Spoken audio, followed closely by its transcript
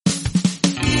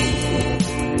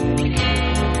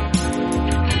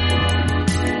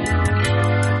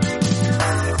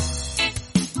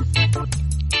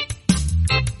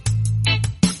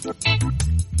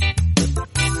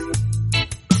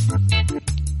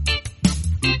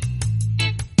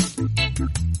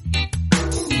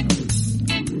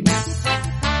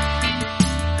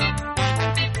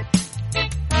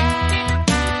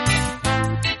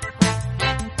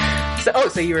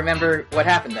you remember what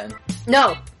happened then?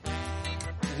 No.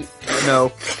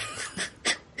 No.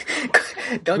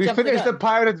 Don't We jump the finished the gun.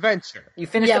 pirate adventure. You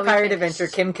finished Yeah, the we pirate finished. adventure.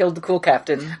 Kim killed the cool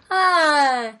captain.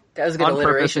 Ah, That was a good On purpose,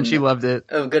 alliteration. and she loved it.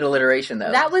 Oh, good alliteration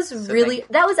though. that was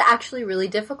So actually really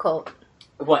difficult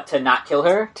what, to not kill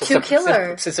her? To kill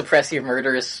her. To suppress your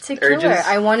murderous to urges? kill her.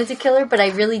 I wanted to kill her, but I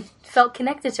really felt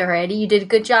connected to her, Eddie. You did a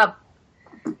good job.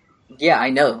 Yeah, I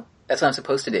know. That's what I'm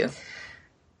supposed to do.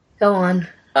 Go on.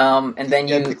 And then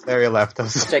you... Gigantic Larry left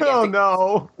us. Gigantic- Oh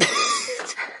no!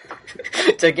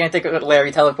 Gigantic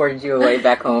Larry teleported you away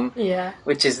back home, Yeah.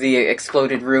 which is the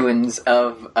exploded ruins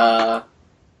of the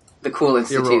Cool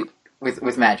Institute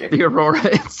with magic. The Aurora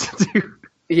Institute.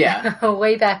 Yeah,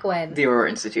 Way back when. the Aurora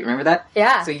Institute. Remember that?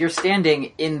 Yeah. So you're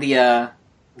standing in the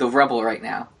rubble right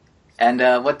now, and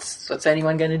what's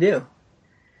anyone gonna do?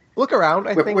 Look around.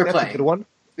 I think we're that's playing. a good one.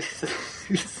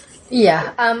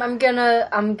 Yeah. I'm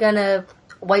gonna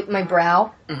wipe my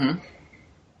brow. Mhm.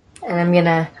 And I'm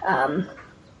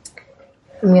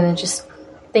gonna just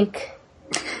think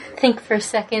for a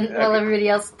second while everybody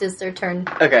else does their turn.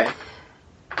 Okay.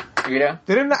 Rita?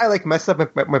 Didn't I mess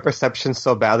up my perception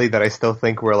so badly that I still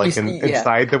think we're Yeah.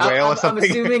 inside the whale I'm or something?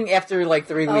 I'm assuming after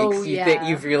 3 Oh, weeks, yeah.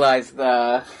 you've realized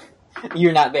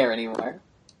you're not there anymore.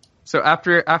 So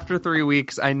after 3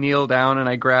 weeks, I kneel down and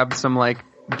I grab some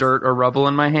dirt or rubble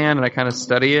in my hand and I kind of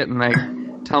study it and I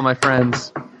tell my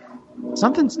friends,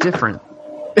 something's different.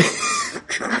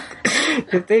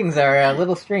 Things are a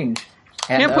little strange.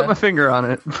 And, Can't put my finger on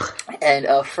it. And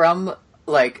from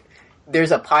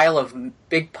there's a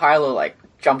big pile of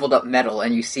jumbled up metal,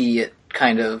 and you see it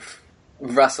kind of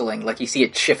rustling, you see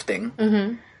it shifting.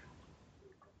 Mm-hmm.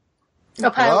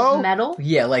 A pile Hello? of metal?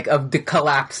 Yeah, of the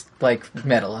collapsed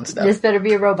metal and stuff. This better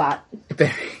be a robot.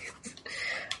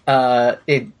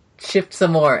 It shifts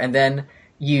some more, and then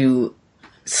you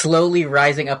slowly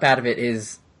rising up out of it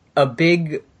is a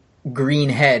big green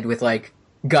head with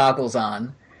goggles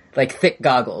on, thick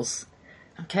goggles,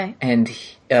 Okay. and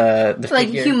the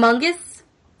figure. Humongous?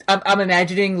 I'm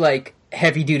imagining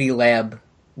heavy duty lab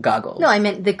goggles. No, I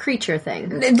meant the creature thing.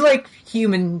 It's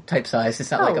human type size. It's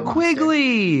not like a monster.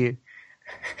 Quigley!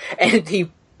 And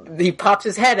he pops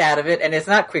his head out of it, and it's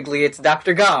not Quigley. It's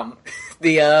Dr. Gom,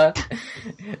 the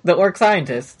orc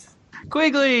scientist.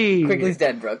 Quigley! Quigley's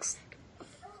dead, Brooks.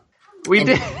 We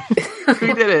did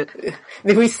We did it.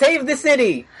 We saved the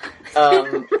city.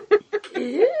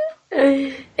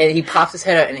 And he pops his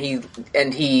head out,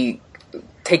 and he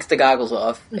takes the goggles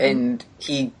off, and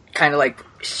he kind of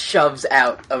shoves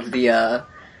out of the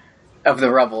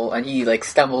rubble, and he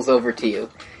stumbles over to you,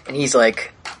 and he's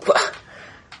like,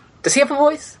 "Does he have a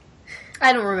voice?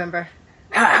 I don't remember.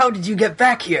 How did you get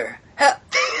back here?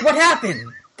 What happened?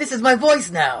 This is my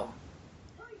voice now.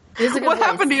 This is a good What voice.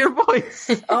 happened to your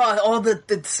voice? Oh, all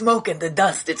the smoke and the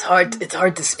dust. It's hard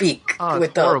to speak Oh, it's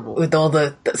with horrible. with all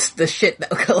the shit that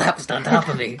collapsed on top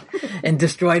of me and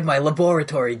destroyed my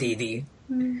laboratory, Dee Dee.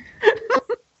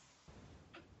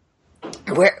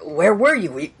 Where were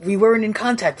you? We weren't in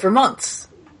contact for months.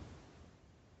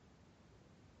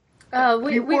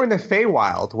 We were in the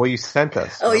Feywild where you sent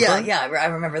us. Oh remember? yeah, I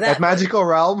remember that. That magical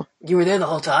realm. You were there the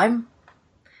whole time?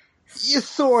 You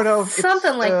sort of.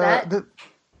 Something like that. It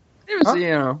was, Huh?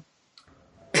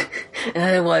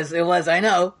 It was. I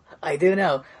know. I do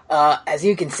know. As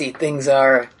you can see, things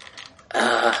are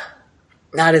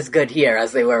not as good here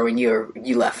as they were when you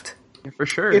left. for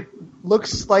sure. It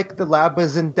looks like the lab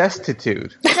is in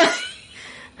destitute.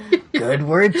 Good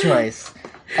word choice.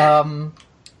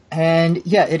 And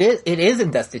yeah, it is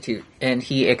in destitute. And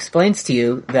he explains to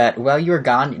you that while you were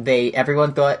gone,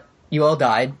 everyone thought you all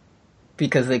died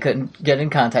because they couldn't get in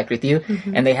contact with you.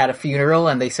 Mm-hmm. And they had a funeral,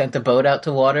 and they sent a boat out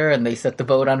to water, and they set the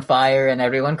boat on fire, and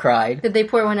everyone cried. Did they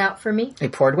pour one out for me? They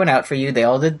poured one out for you. They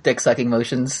all did dick-sucking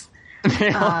motions.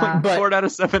 They all but- poured out a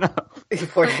 7-Up. He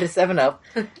poured out a 7-Up.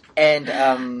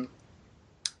 And,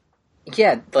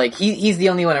 yeah, he's the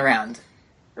only one around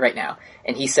right now.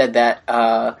 And he said that,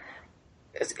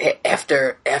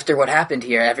 after what happened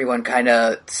here, everyone kind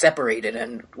of separated,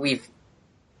 and we've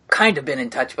kind of been in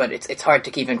touch, but it's hard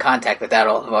to keep in contact without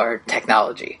all of our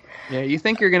technology. Yeah, you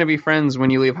think you're going to be friends when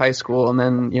you leave high school, and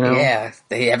then, Yeah,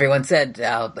 everyone said,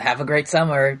 have a great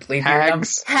summer. Leave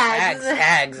Hags. your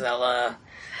hags.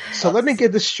 So let me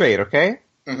get this straight, okay?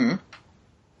 Mm-hmm.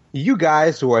 You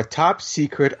guys were a top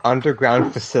secret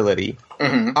underground facility,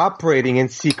 operating in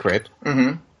secret.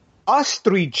 Mm-hmm. Us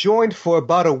three joined for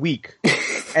about a week,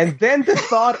 and then the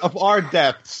thought of our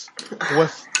deaths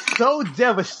was so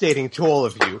devastating to all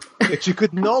of you that you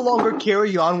could no longer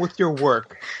carry on with your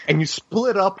work, and you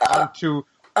split up onto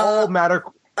all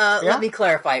Let me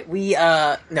clarify. We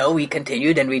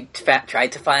continued and we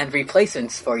tried to find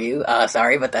replacements for you.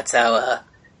 Sorry, but that's how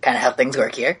kind of how things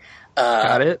work here.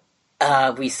 Got it.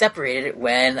 We separated it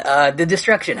when the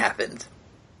destruction happened.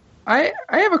 I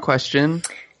have a question.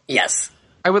 Yes.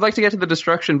 I would like to get to the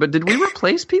destruction, but did we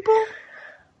replace people?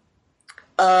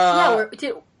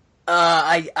 Unfortunately,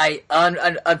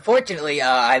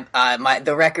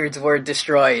 the records were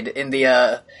destroyed in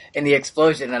the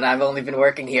explosion, and I've only been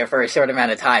working here for a short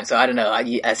amount of time, so I don't know.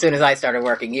 As soon as I started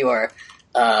working, you were,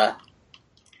 and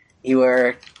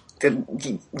then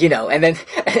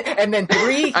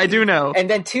three. I do know. And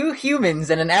then 2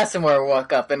 humans and an Asimar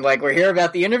walk up and we're here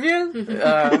about the interview.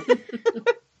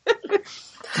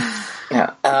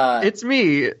 It's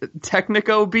me,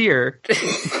 Technico Beer.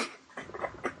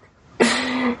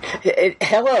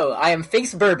 Hello, I am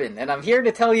Face Bourbon, and I'm here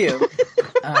to tell you.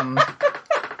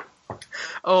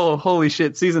 Oh, holy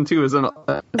shit! Season 2 is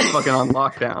fucking on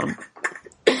lockdown.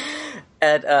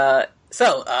 And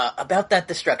about that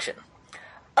destruction.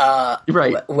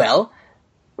 Right. Well,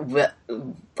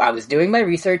 I was doing my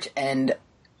research, and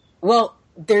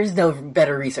there's no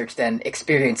better research than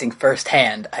experiencing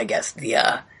firsthand. I guess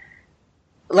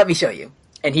let me show you.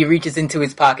 And he reaches into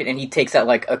his pocket and he takes out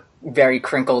like a very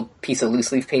crinkled piece of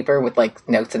loose leaf paper with like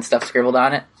notes and stuff scribbled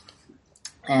on it.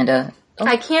 And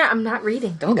I can't. I'm not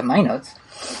reading. Don't look at my notes.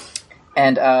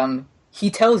 And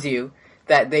he tells you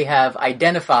that they have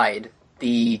identified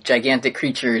the gigantic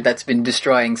creature that's been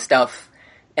destroying stuff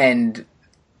and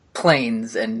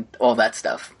planes and all that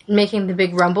stuff. Making the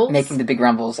big rumbles? Making the big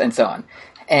rumbles and so on.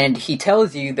 And he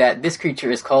tells you that this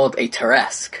creature is called a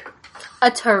Tarrasque.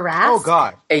 A Tarrasque? Oh,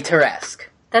 God. A Tarrasque.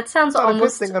 That sounds Not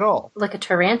almost a good thing at all. like a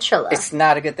tarantula. It's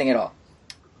not a good thing at all.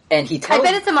 And he tells I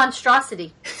bet it's a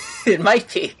monstrosity. It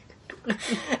might be.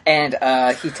 And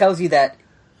he tells you that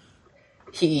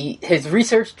his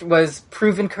research was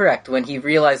proven correct when he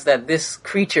realized that this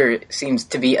creature seems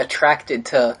to be attracted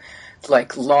to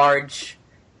like large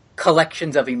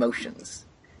collections of emotions.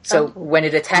 So when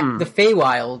it attacked the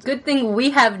Feywild, Good thing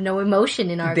we have no emotion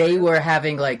in our they group. were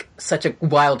having like such a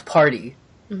wild party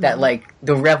that like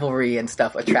the revelry and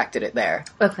stuff attracted it there.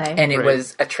 Okay. And it Right.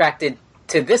 was attracted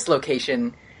to this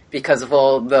location because of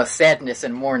all the sadness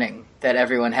and mourning that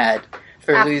everyone had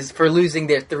for losing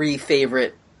their 3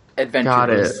 favorite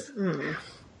adventurers. Got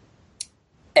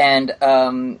it.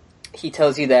 And he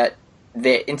tells you that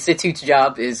the Institute's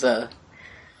job is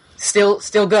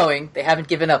still going. They haven't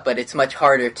given up, but it's much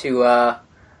harder to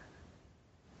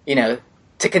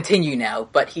to continue now.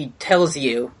 But he tells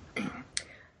you,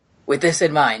 with this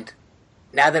in mind,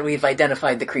 now that we've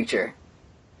identified the creature,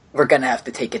 we're gonna have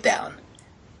to take it down.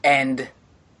 And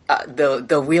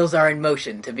the wheels are in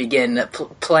motion to begin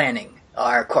planning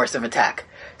our course of attack.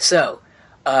 So,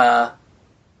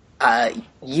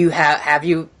 you have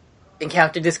you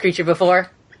encountered this creature before?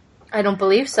 I don't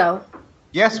believe so.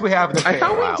 Yes, we have. I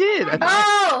thought we did.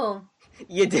 Oh!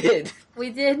 You did.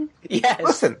 We did? Yes.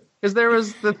 Listen, Because there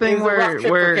was the It thing was a rough trip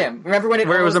for where him. Remember when it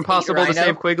was almost ate impossible to Rhino?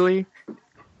 save Quigley?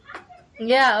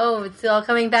 Yeah, it's all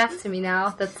coming back to me now.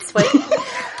 That's what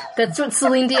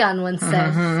Celine Dion once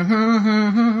said.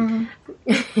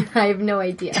 I have no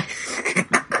idea.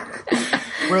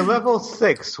 we're level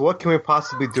 6. What can we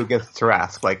possibly do against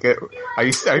Tarrasque? Like, are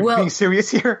you being serious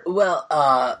here? Well,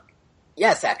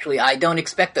 yes, actually, I don't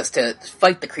expect us to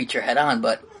fight the creature head on,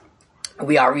 but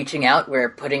we are reaching out. We're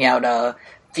putting out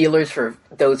feelers for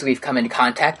those we've come in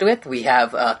contact with. We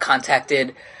have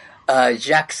contacted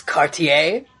Jacques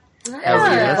Cartier.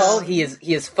 As you recall, he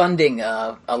is funding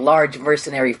a large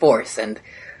mercenary force, and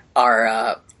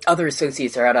our other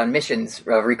associates are out on missions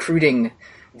recruiting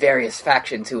various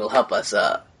factions who will help us.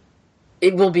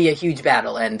 It will be a huge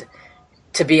battle, and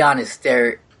to be honest,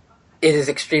 it is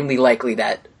extremely likely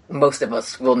that most of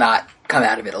us will not come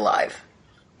out of it alive.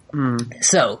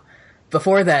 So,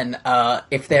 before then,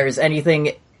 if there's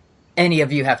anything any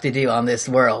of you have to do on this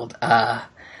world,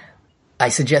 I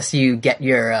suggest you get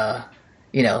your,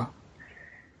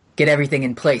 get everything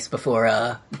in place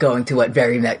before going to what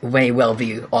may well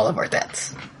be all of our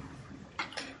deaths.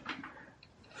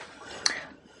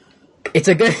 It's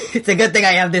a good thing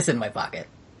I have this in my pocket,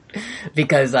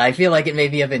 because I feel like it may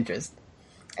be of interest.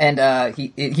 And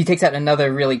he takes out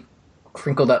another really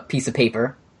crinkled up piece of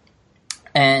paper,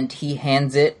 and he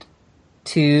hands it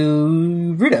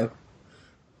to Rudo.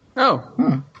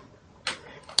 Oh.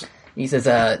 He says,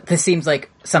 this seems like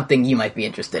something you might be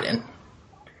interested in.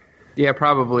 Yeah,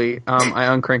 probably. I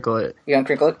uncrinkle it. You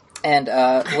uncrinkle it, and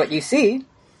what you see,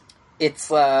 it's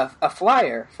a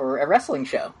flyer for a wrestling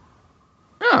show.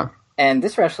 Oh. And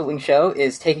this wrestling show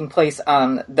is taking place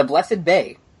on the Blessed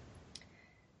Bay.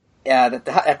 at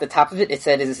the top of it, it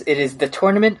said it is the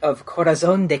tournament of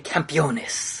Corazon de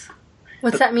Campeones,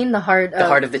 What's that mean? The heart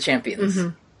of the champions.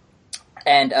 Mm-hmm.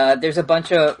 And there's a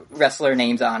bunch of wrestler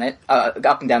names on it,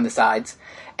 up and down the sides.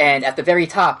 And at the very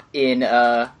top, in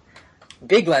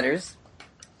big letters,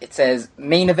 it says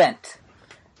main event.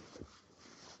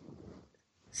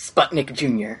 Sputnik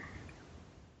Jr.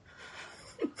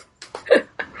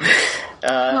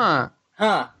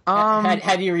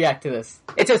 How do you react to this?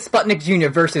 It says Sputnik Jr.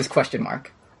 versus question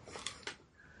mark.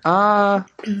 I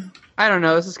don't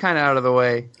know. This is kind of out of the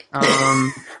way.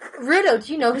 Rudo,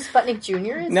 do you know who Sputnik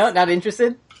Jr. is? No, not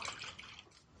interested?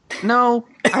 No,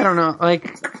 I don't know.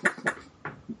 Like,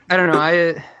 I don't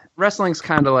know. Wrestling's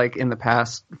kind of like in the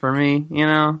past for me, you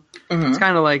know? Mm-hmm. It's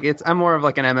kind of like, I'm more of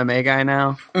like an MMA guy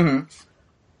now. Mm-hmm.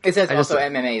 It says also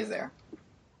MMA is there.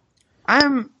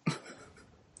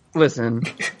 Listen,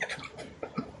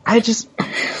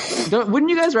 wouldn't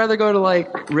you guys rather go to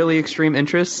like really extreme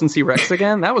interests and see Rex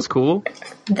again? That was cool.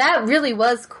 That really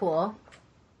was cool.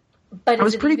 But it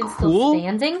was pretty cool. Still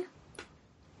standing?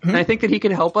 And I think that he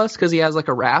could help us because he has like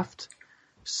a raft,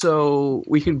 so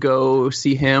we could go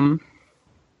see him.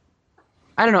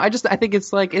 I don't know. I think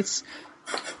it's like things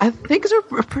are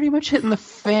pretty much hitting the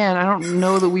fan. I don't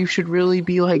know that we should really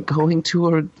be like going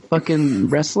to a fucking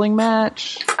wrestling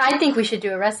match. I think we should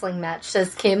do a wrestling match,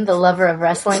 says Kim, the lover of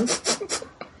wrestling.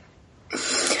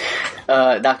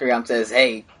 Dr. Yam says,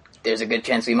 hey, there's a good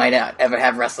chance we might not ever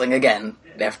have wrestling again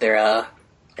after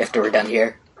we're done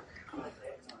here.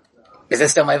 Is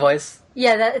this still my voice?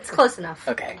 Yeah, it's close enough.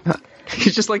 Okay.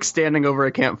 He's just like standing over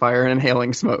a campfire and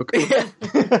inhaling smoke.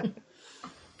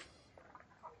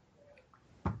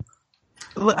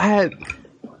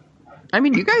 I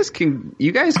mean, you guys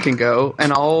can go,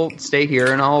 and I'll stay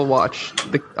here and I'll watch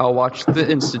the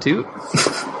Institute,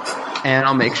 and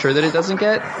I'll make sure that it doesn't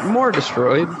get more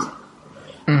destroyed.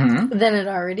 Mm-hmm. Than it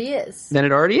already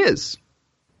is.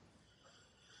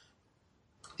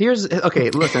 Here's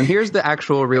the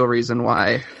actual real reason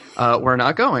why we're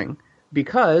not going.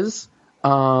 Because,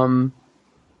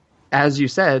 as you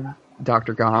said,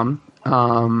 Dr. Gom,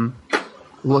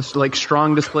 like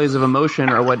strong displays of emotion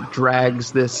are what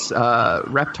drags this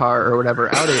Reptar or whatever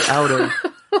out of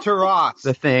Taras.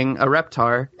 The thing, a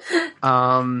Reptar.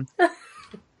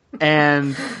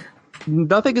 And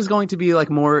nothing is going to be like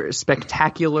more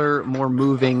spectacular, more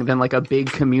moving than like a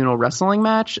big communal wrestling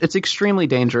match. It's extremely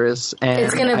dangerous, and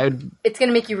it's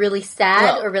gonna make you really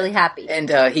sad or really happy.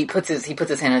 And he puts his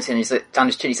hand on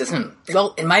his chin. He says,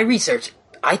 well, in my research,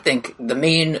 I think the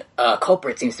main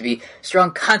culprit seems to be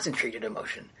strong concentrated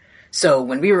emotion. So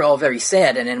when we were all very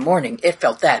sad and in mourning, it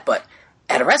felt that. But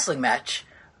at a wrestling match,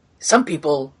 some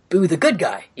people boo the good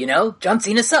guy. You know, John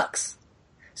Cena sucks.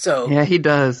 So yeah, he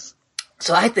does.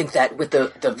 So I think that with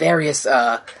the various,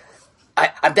 I'm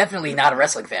definitely not a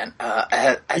wrestling fan.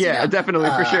 Definitely,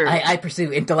 for sure. I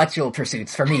pursue intellectual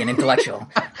pursuits. For me, an intellectual.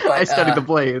 But, I studied the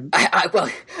blade.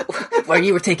 While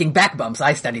you were taking back bumps,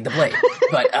 I studied the blade.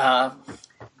 But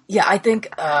I think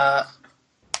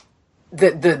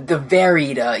the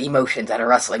varied emotions at a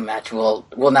wrestling match will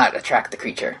not attract the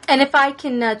creature. And if I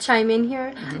can chime in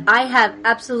here, I have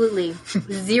absolutely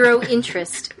zero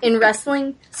interest in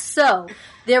wrestling, so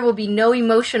there will be no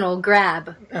emotional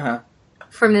grab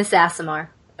from this Asimar.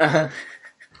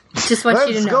 Just want you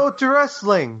to know. Let's go to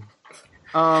wrestling.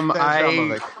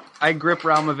 I grip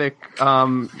Ralmovic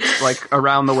like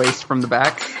around the waist from the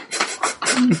back.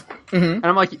 Mm-hmm. And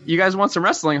I'm like, you guys want some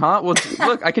wrestling, huh? Well,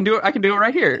 look, I can do it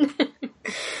right here.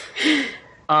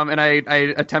 And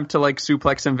I attempt to like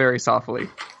suplex him very softly.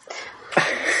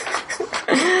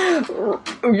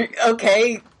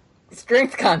 Okay,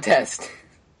 strength contest.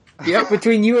 Yep,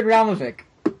 between you and Ralmovic.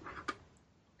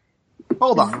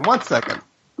 Hold on, 1 second.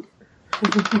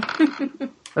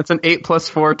 That's an 8 +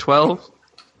 4, 12.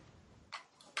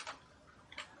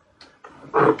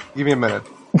 Give me a minute.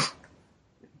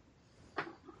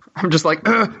 I'm just like,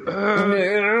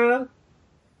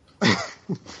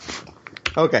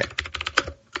 Okay.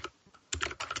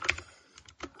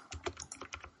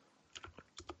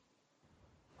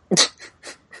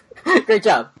 Great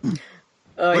job.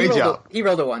 Great job. He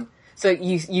rolled a 1. So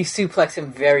you suplex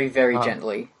him very, very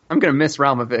gently. I'm gonna miss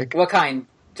Ralmovic. What kind?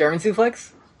 German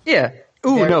suplex? Yeah.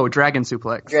 Ooh, no, dragon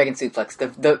suplex. Dragon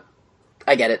suplex.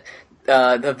 I get it.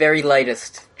 The very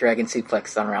lightest dragon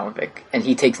suplex on Ralmovic, and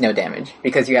he takes no damage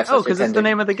because you have such a because it's the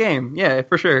name of the game. Yeah,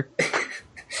 for sure.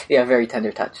 Yeah, very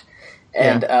tender touch.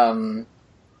 And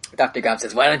Dr. Gom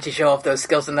says, "Why don't you show off those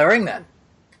skills in the ring then?"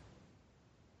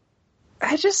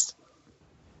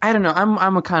 I don't know.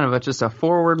 I'm a kind of just a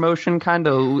forward motion kind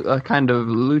of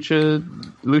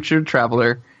lucha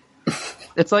traveler.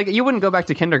 It's like you wouldn't go back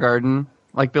to kindergarten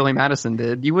like Billy Madison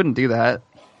did. You wouldn't do that.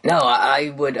 No, I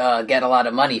would get a lot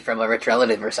of money from a rich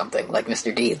relative or something, like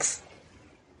Mr. Deeds.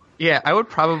 Yeah, I would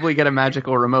probably get a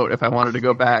magical remote if I wanted to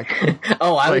go back.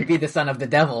 Oh, I would be the son of the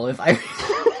devil if I...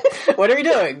 What are we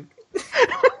doing?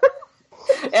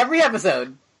 Every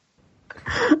episode.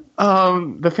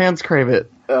 The fans crave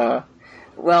it.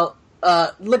 Well,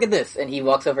 look at this. And he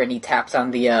walks over and he taps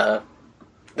on the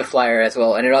flyer as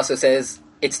well. And it also says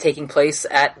it's taking place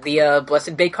at the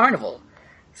Blessed Bay Carnival.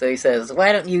 So he says,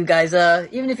 why don't you guys,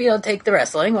 even if you don't take the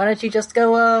wrestling, why don't you just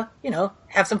go,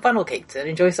 have some funnel cakes and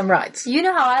enjoy some rides? You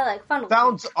know how I like funnel cakes.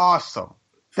 Sounds awesome.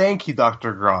 Thank you,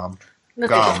 Dr. Grom.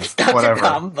 It's Dr. Whatever.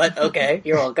 Grom, but okay,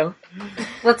 you're welcome.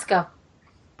 Let's go.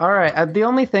 All right. The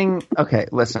only thing. Okay,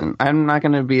 listen. I'm not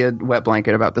going to be a wet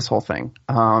blanket about this whole thing.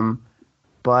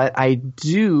 But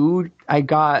I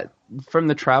got from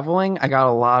the traveling. I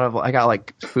got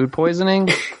like food poisoning.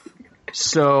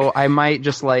 So I might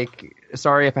just like.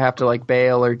 Sorry if I have to like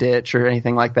bail or ditch or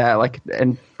anything like that. Like,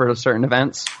 and for certain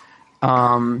events.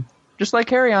 Just like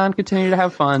carry on, continue to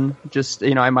have fun. Just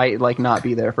I might like not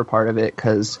be there for part of it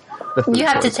because the food You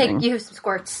have poisoning. you have some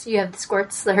squirts. You have the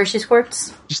squirts, the Hershey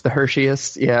squirts. Just the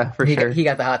Hersheyest, yeah, for sure. He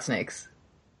got the hot snakes.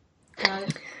 Got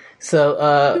it.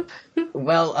 So,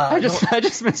 I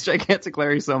just miss Gigantic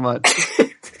Larry so much.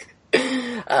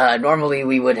 normally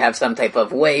we would have some type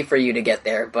of way for you to get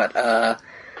there, but our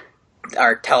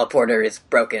teleporter is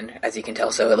broken, as you can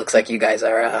tell. So it looks like you guys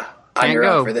are on Can't your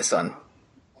go. own for this one.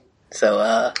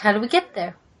 So, How do we get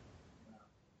there?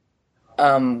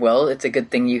 well, it's a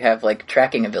good thing you have like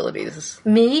tracking abilities.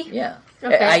 Me? Yeah.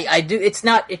 Okay. I do.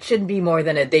 It shouldn't be more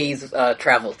than a day's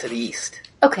travel to the east.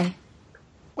 Okay.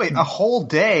 Wait, a whole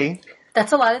day?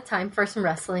 That's a lot of time for some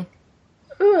wrestling.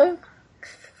 And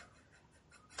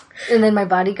then my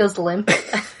body goes limp.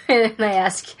 And I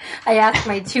ask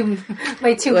my two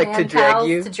Like to man drag pals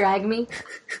you? to drag me.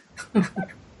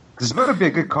 This better be a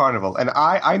good carnival. And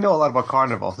I know a lot about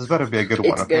carnivals. This better be a good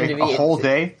one, It's going okay? to be- A whole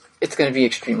day? It's going to be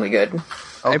extremely good.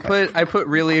 Okay. I put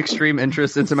really extreme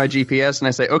interest into my GPS and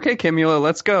I say, okay, Kimula,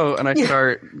 let's go. And I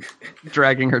start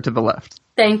dragging her to the left.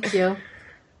 Thank you.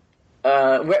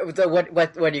 What are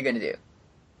you going to do?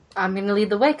 I'm going to lead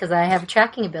the way because I have a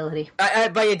tracking ability.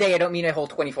 By a day, I don't mean a whole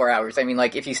 24 hours. I mean,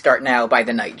 like, if you start now, by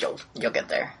the night, you'll get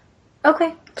there.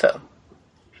 Okay. So,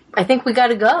 I think we got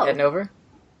to go. heading over?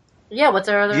 Yeah, what's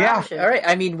our other Yeah. option? All right.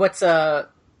 I mean, what's,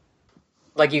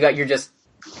 like, you're just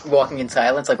walking in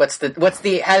silence? Like, how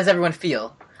does everyone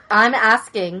feel? I'm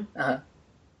asking... Uh-huh.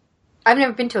 I've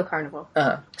never been to a carnival.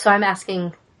 Uh-huh. So I'm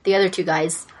asking the other two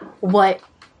guys what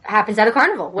happens at a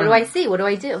carnival. What do I see? What do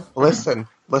I do? Listen.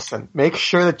 Make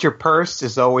sure that your purse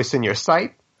is always in your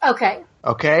sight, Okay.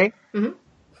 okay? Mhm.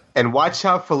 And watch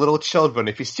out for little children.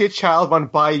 If you see a child run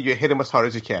by you hit him as hard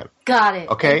as you can. Got it.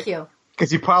 Okay. Thank you.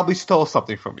 Because he probably stole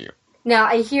something from you. Now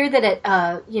I hear that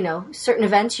at certain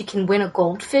events you can win a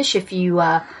goldfish if you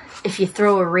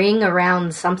throw a ring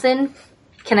around something.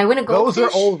 Can I win a Those goldfish? are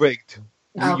all rigged.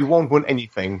 Okay. You won't win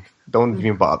anything. Don't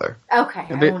even bother. Okay,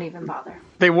 I won't even bother.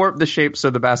 They warp the shape so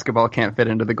the basketball can't fit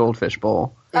into the goldfish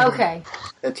bowl. Okay,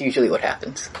 That's usually what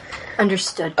happens.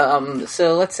 understood.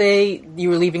 So let's say you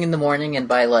were leaving in the morning, and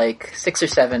by, like, 6 or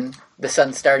 7, the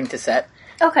sun's starting to set.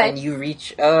 Okay, And you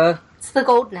reach, it's the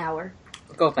golden hour.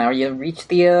 golf hour, you reach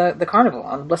the carnival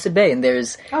on Blessed Bay, and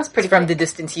there's That was pretty from quick. the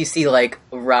distance you see like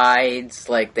rides,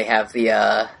 like they have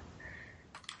the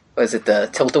was it the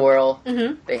tilt-a-whirl?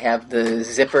 Mm-hmm. They have the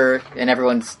zipper, and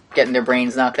everyone's getting their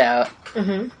brains knocked out.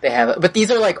 Mm-hmm. They have, but these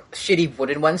are like shitty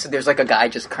wooden ones, so there's like a guy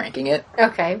just cranking it.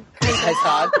 Okay. His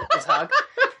hog.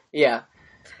 Yeah.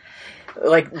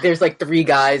 Like, there's like 3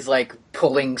 guys like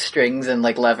pulling strings and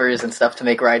like levers and stuff to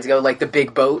make rides go. Like the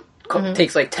big boat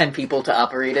takes like 10 people to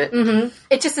operate it. Mm-hmm.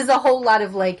 It just is a whole lot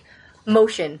of like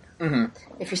motion.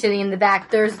 Mm-hmm. If you're sitting in the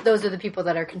back, those are the people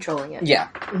that are controlling it. Yeah.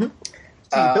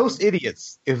 See, those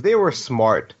idiots, if they were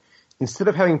smart, instead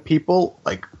of having people,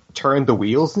 like, turn the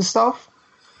wheels and stuff,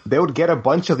 they would get a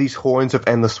bunch of these horns of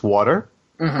endless water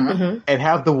and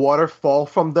have the water fall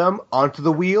from them onto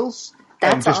the wheels.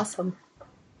 and That's just, awesome.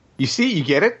 You see? You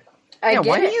get it? I Yeah,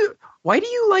 get it. why do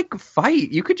you like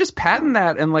fight? You could just patent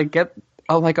that and like get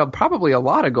probably a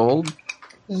lot of gold.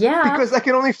 Yeah. Because I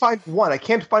can only find one. I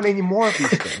can't find any more of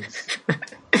these things.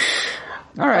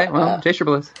 All right, well, taste your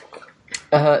bliss.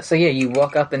 So yeah, you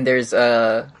walk up and there's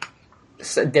a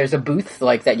booth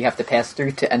like that you have to pass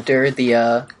through to enter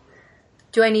the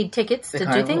do I need tickets to do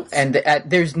carnival. things? And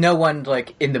there's no one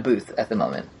like in the booth at the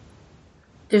moment.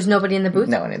 There's nobody in the booth?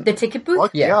 No one in- the ticket booth?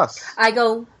 Lucky Yeah. us. I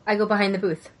go behind the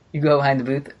booth. You go behind the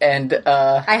booth and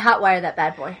I hotwire that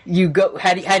bad boy. you go.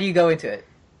 How do you go into it?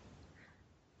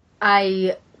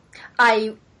 I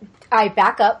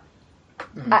back up.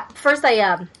 First,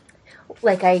 I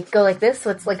go like this, so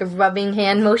it's like a rubbing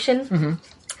hand motion. Mm-hmm.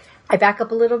 I back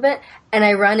up a little bit, and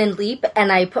I run and leap,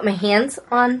 and I put my hands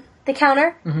on the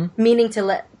counter, meaning to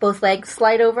let both legs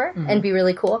slide over and be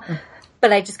really cool.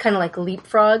 But I just kind of like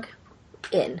leapfrog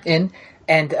in.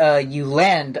 And you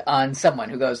land on someone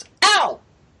who goes, "Ow!"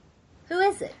 Who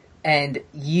is it? And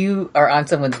you are on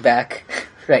someone's back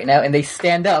right now, and they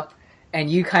stand up, and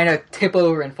you kind of tip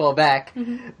over and fall back.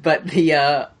 But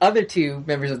the other two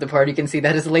members of the party can see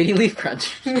that as Lady Leaf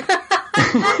Crunch.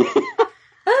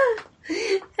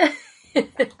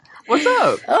 What's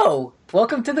up? Oh,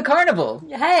 welcome to the carnival.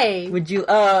 Hey, Would you,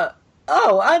 I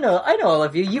know all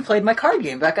of you. You played my card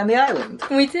game back on the island.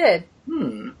 we did.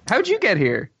 How'd you get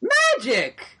here?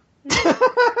 Magic!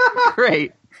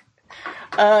 Great.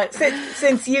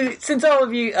 Since all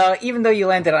of you, even though you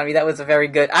landed on me, that was a very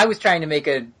good. I was trying to make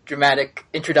a dramatic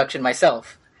introduction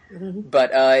myself,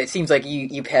 but it seems like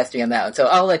you passed me on that one. So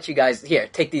I'll let you guys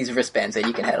take these wristbands and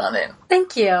you can head on in.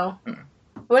 Thank you.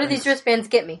 What do these wristbands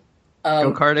get me?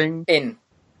 Go-karting? In.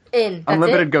 That's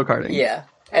Unlimited it? go-karting. Yeah,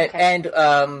 Okay. and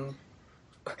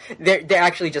they're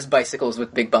actually just bicycles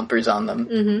with big bumpers on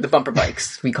them. The bumper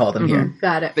bikes we call them here.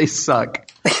 Got it. They suck.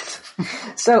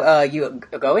 So you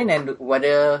go in, and what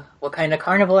kind of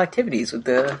carnival activities would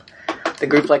the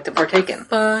group like to partake in?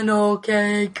 Funnel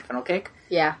cake. Funnel cake?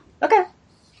 Yeah. Okay.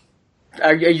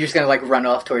 Are you just gonna like run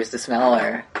off towards the smell,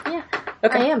 or? Yeah.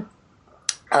 Okay. I am.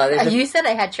 You said I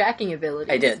had tracking ability.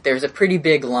 I did. There's a pretty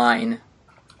big line.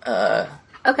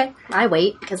 Okay. I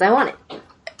wait because I want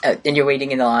it. And you're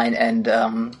waiting in the line, and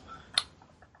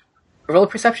roll a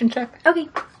perception check. Okay.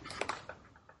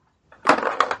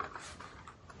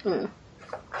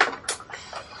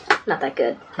 Not that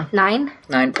good. 9?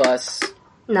 9 plus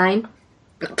 9?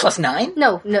 plus 9.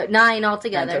 No, 9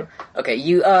 altogether. Okay,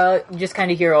 you just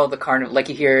kind of hear all the carnival, like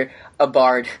you hear a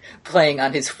bard playing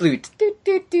on his flute, and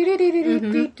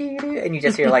you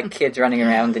just hear like kids running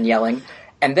around and yelling,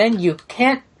 and then you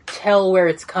can't tell where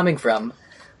it's coming from,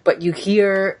 but you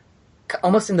hear,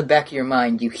 almost in the back of your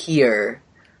mind, you hear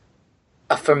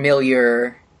a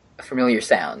familiar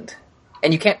sound,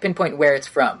 and you can't pinpoint where it's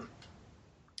from,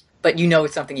 but you know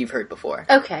it's something you've heard before.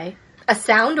 Okay. A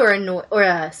sound or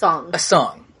a song? A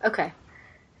song. Okay.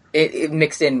 It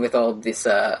mixed in with all this,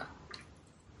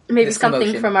 Maybe this something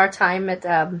commotion. from our time at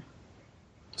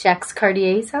Jacques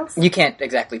Cartier's house? You can't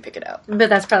exactly pick it out. But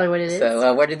that's probably what it is.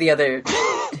 So, what are the other...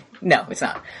 No, it's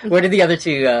not. What are the other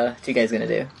two guys gonna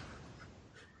do?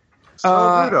 So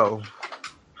Rudo.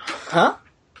 Huh?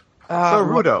 So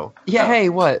Rudo. Yeah, hey,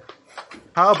 what?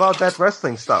 How about that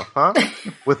wrestling stuff, huh?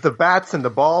 With the bats and the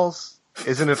balls.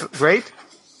 Isn't it great?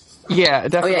 Yeah, Oh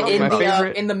definitely. yeah, My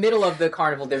favorite. in the middle of the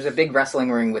carnival, there's a big wrestling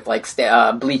ring with like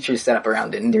bleachers set up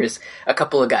around it, and there's a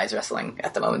couple of guys wrestling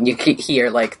at the moment. You can hear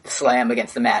like the slam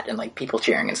against the mat and like people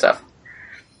cheering and stuff.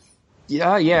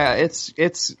 Yeah, it's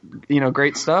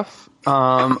great stuff.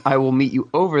 I will meet you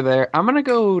over there. I'm gonna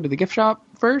go to the gift shop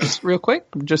first, real quick,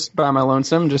 just by my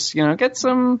lonesome. Just get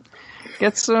some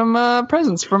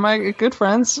presents for my good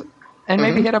friends, and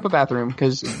maybe hit up a bathroom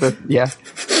because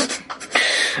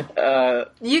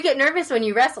You get nervous when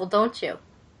you wrestle, don't you?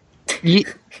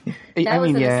 I was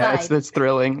mean, an yeah, aside. it's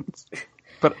thrilling,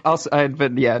 but also,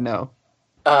 no.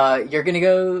 You're gonna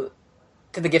go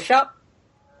to the gift shop?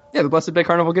 Yeah, the Blessed Bay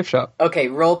Carnival gift shop. Okay,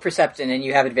 roll perception, and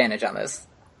you have advantage on this.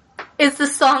 Is the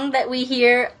song that we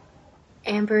hear,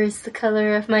 Amber is the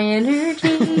color of my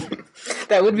energy?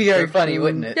 That would be very funny,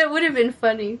 wouldn't it? That would have been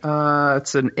funny.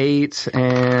 It's an 8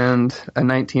 and a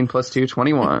 19 plus 2,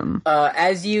 21.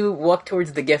 As you walk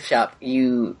towards the gift shop,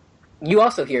 you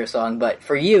also hear a song, but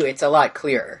for you, it's a lot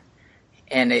clearer.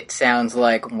 And it sounds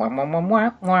like...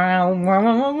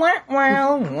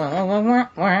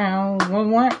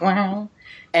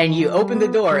 And you open the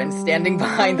door, and standing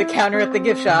behind the counter at the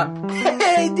gift shop...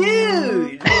 Hey,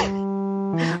 dude!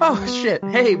 Oh, shit.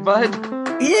 Hey,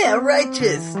 bud. Yeah,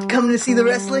 righteous. Coming to see the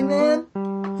wrestling, man?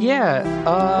 Yeah,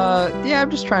 I'm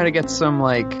just trying to get some,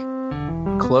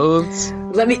 clothes.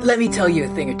 Let me tell you a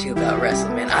thing or two about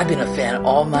wrestling, man. I've been a fan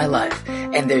all my life,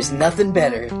 and there's nothing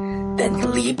better than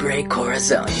Libre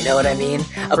Corazon. You know what I mean?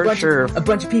 A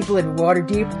bunch of people in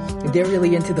Waterdeep, they're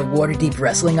really into the Waterdeep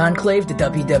Wrestling Enclave, the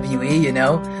WWE, you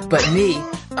know? But me,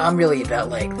 I'm really about,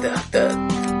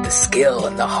 the skill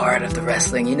and the heart of the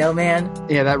wrestling, you know, man?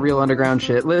 Yeah, that real underground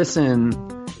shit. Listen,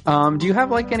 do you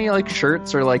have, any,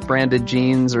 shirts or, branded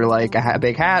jeans or, a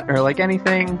big hat or,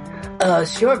 anything?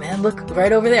 Sure, man. Look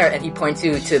right over there, and he points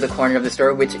you to the corner of the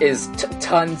store, which is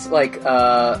tons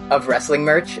of wrestling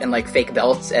merch and like fake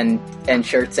belts and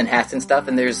shirts and hats and stuff.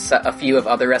 And there's a few of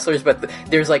other wrestlers, but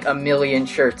there's like 1 million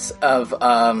shirts of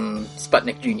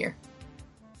Sputnik Jr.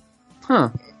 Huh.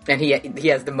 And he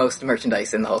has the most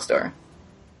merchandise in the whole store.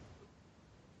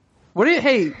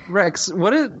 Hey Rex,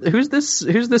 who's this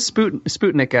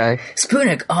Sputnik guy?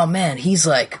 Sputnik, oh man, he's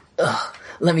like,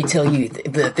 let me tell you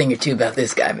the thing or two about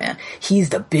this guy, man. He's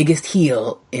the biggest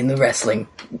heel in the wrestling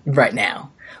right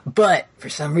now. But for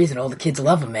some reason, all the kids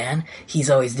love him, man. He's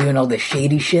always doing all this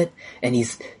shady shit, and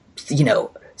he's,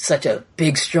 such a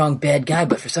big, strong, bad guy,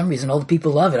 but for some reason, all the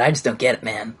people love it. I just don't get it,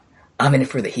 man. I'm in it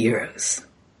for the heroes.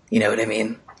 You know what I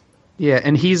mean? Yeah,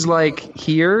 and he's like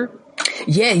here?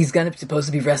 Yeah, he's supposed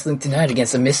to be wrestling tonight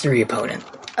against a mystery opponent.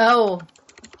 Oh.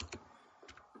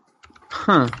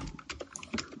 Huh.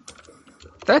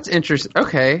 That's interesting.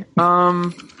 Okay.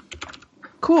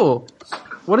 Cool.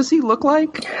 What does he look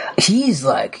like? He's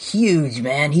like huge,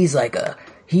 man. He's like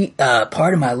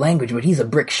part of my language, but he's a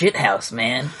brick shithouse,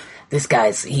 man. This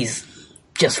he's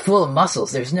just full of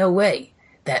muscles. There's no way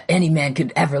that any man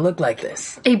could ever look like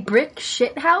this. A brick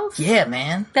shithouse? Yeah,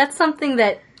 man. That's something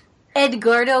that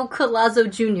Edgardo Collazo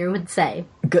Jr. would say.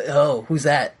 Oh, who's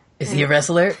that? Is he a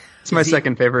wrestler? It's my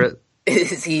second favorite.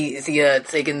 Is he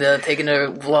taking a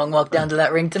long walk down to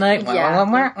that ring tonight? Yeah.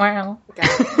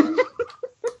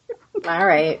 All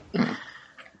right.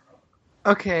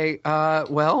 Okay.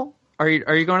 Well, are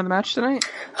you going to the match tonight?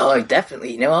 Oh,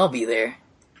 definitely. I'll be there.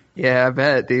 Yeah, I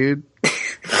bet, dude.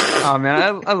 Oh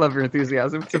man, I love your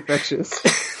enthusiasm. It's infectious.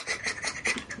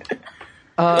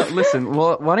 Listen,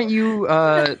 well, why don't you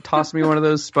toss me one of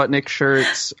those Sputnik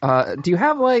shirts? Do you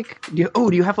have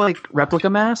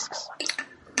replica masks?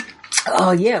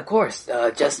 Oh yeah, of course.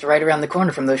 Just right around the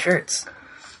corner from those shirts.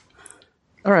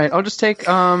 All right, I'll just take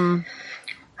like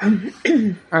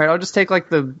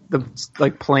the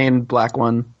plain black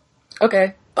one.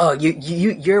 Okay. Oh,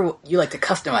 you like to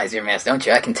customize your mask, don't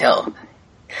you? I can tell.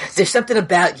 There's something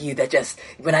about you that just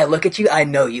when I look at you, I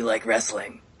know you like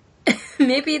wrestling.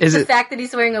 Maybe it's the fact that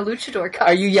he's wearing a luchador costume.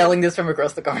 Are you yelling this from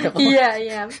across the carnival? Yeah, I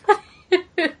am.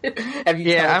 Have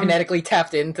you telekinetically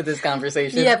tapped into this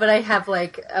conversation? Yeah, but I have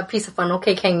like a piece of funnel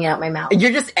cake hanging out my mouth.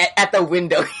 You're just at the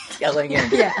window yelling in.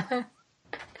 Yeah.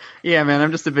 Yeah, man,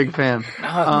 I'm just a big fan.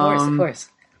 Oh, of course.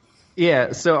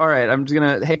 Yeah, so all right, I'm just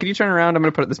gonna. Hey, can you turn around? I'm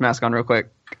gonna put this mask on real quick.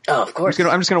 Oh, of course.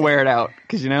 I'm just gonna wear it out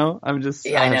because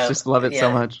I just love it so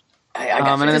much. I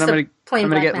got and then I'm gonna plain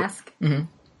black get mask.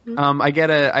 I get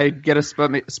a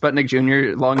Sputnik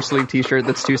Jr. long sleeve T-shirt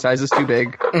that's 2 sizes too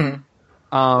big.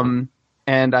 Mm-hmm.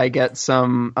 And I get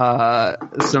some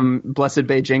Blessed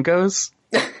Bay Jinkos.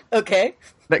 Okay.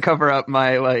 That cover up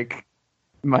my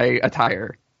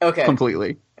attire. Okay.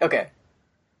 Completely. Okay.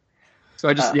 So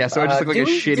I just look like a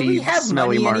shitty,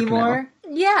 smelly mark anymore?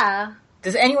 Now. Yeah.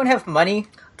 Does anyone have money?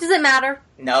 Does it matter?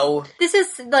 No. This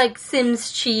is like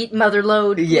Sims cheat,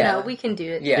 Motherload. Yeah. We can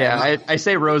do it. Yeah, I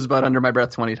say Rosebud under my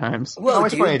breath 20 times. Well, how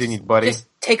much money do you need, buddy? Just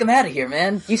take him out of here,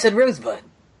 man. You said Rosebud.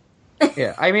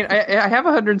 Yeah, I mean, I have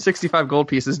 165 gold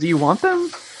pieces. Do you want them?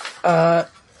 And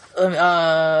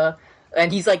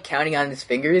he's like counting on his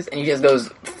fingers, and he just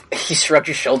goes, he shrugs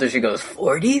his shoulders, he goes,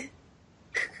 40?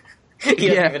 He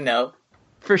doesn't even know.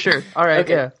 For sure. All right,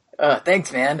 okay. Yeah.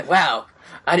 Thanks, man. Wow.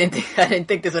 I didn't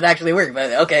think this would actually work,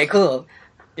 but okay, cool.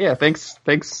 Yeah, thanks.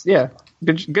 Yeah.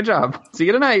 Good job. See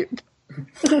you tonight.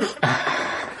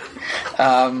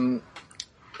 So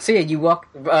yeah, you walk,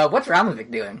 what's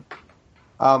Ramovic doing?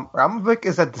 Ramovic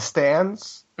is at the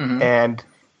stands, and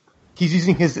he's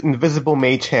using his invisible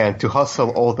mage hand to hustle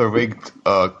all the rigged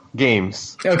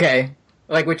games. Okay.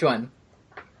 Like which one?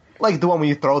 Like the one when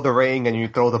you throw the ring and you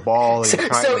throw the ball. So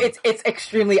it's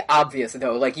extremely obvious,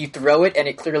 though. Like, you throw it and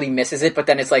it clearly misses it, but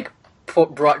then it's like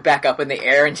brought back up in the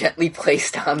air and gently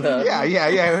placed on the... Yeah.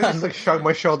 I just like shrug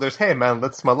my shoulders. Hey, man,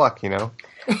 that's my luck, you know?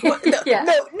 Well,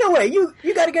 no way. You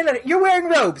gotta get out of here. You're wearing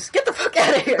robes. Get the fuck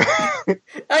out of here.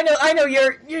 I know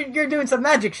you're doing some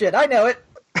magic shit. I know it.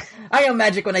 I know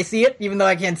magic when I see it, even though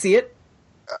I can't see it.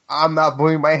 I'm not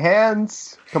moving my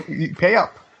hands. Pay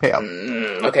up.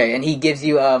 Okay, and he gives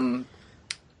you, I want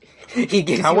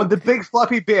the big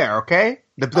fluffy bear, okay?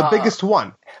 The biggest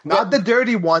one. Not the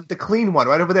dirty one, the clean one,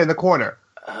 right over there in the corner.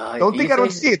 Don't think I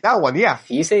don't see it, that one, yeah.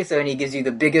 You say so, and he gives you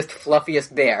the biggest,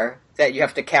 fluffiest bear that you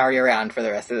have to carry around for the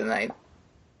rest of the night.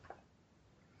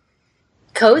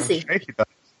 Cozy.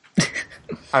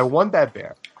 I want that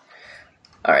bear.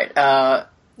 Alright,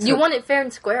 you won it fair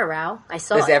and square, Rao. I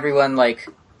saw it. Is everyone, like,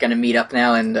 gonna meet up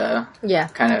now and, yeah.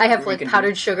 kind of... I have, like,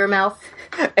 powdered sugar mouth.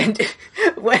 And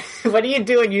what do you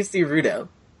do when you see Rudo?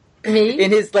 Me?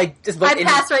 In his, like, just... I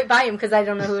pass right by him because I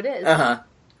don't know who it is. Uh-huh.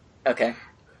 Okay.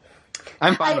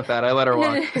 I'm fine with that. I let her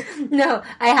walk. No,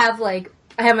 I have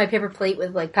my paper plate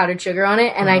with like powdered sugar on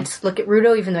it, and I just look at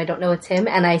Rudo, even though I don't know it's him,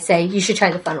 and I say, "You should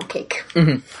try the funnel cake."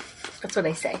 Mm-hmm. That's what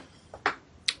I say.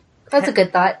 That's a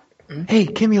good thought. Hey,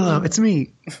 Kimulo, it's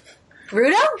me.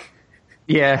 Rudo?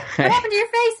 Yeah. What happened to your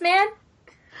face, man?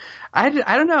 I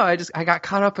don't know. I got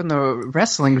caught up in the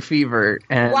wrestling fever,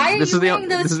 and Why are this you is the wearing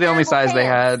those this is the only terrible size they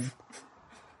had. pants?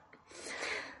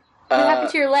 What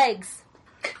happened to your legs?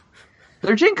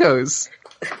 They're Jinkos.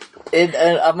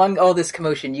 Among all this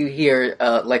commotion, you hear,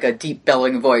 like a deep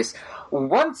belling voice.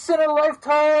 Once in a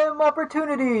lifetime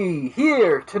opportunity!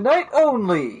 Here, tonight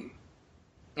only!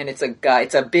 And it's a guy,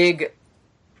 it's a big,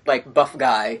 like, buff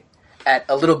guy at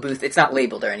a little booth. It's not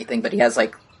labeled or anything, but he has,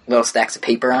 like, little stacks of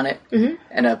paper on it,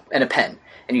 and a pen.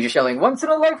 And he's just yelling, once in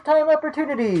a lifetime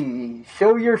opportunity!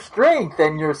 Show your strength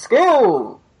and your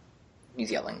skill! He's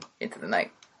yelling into the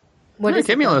night. What is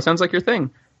Kimulo, it? sounds like your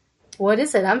thing. What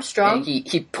is it? I'm strong. And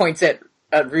he points at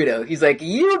Rudo. He's like,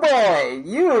 you boy!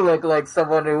 You look like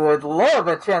someone who would love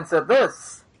a chance at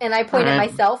this! And I point at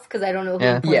myself because I don't know who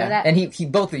I'm pointing at. And he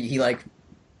both of you, he like,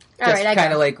 All right, I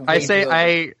kind of like, I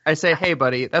say, hey,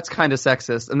 buddy, that's kind of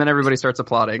sexist, and then everybody starts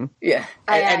applauding. Yeah,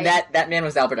 and that man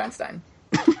was Albert Einstein.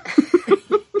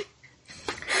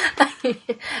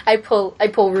 I pull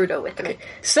Rudo with me.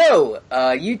 So,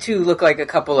 you two look like a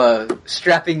couple of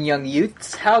strapping young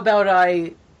youths. How about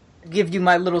I give you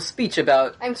my little speech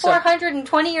about... I'm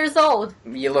 420 years old.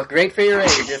 You look great for your age,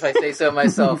 if I say so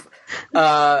myself.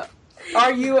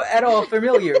 Are you at all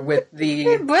familiar with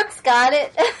the... Brooks got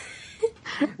it.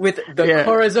 with the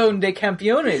Corazon de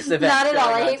Campeones event? Not at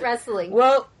all. I hate wrestling.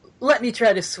 Well, let me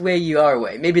try to sway you our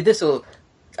way. Maybe this will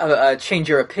change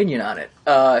your opinion on it.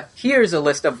 Here's a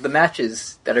list of the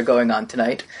matches that are going on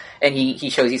tonight. And he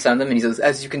shows you some of them, and he says,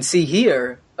 as you can see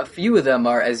here, a few of them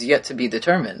are as yet to be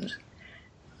determined.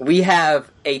 We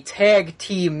have a tag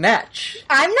team match.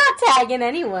 I'm not tagging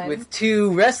anyone. With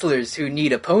two wrestlers who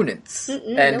need opponents.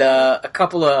 And a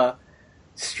couple of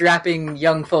strapping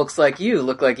young folks like you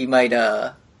look like you might,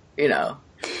 would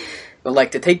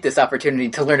like to take this opportunity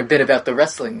to learn a bit about the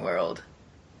wrestling world.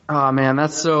 Oh man,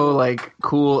 that's so like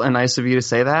cool and nice of you to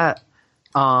say that.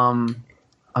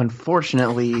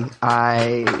 Unfortunately,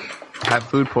 I have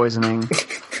food poisoning.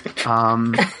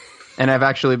 And I've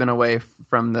actually been away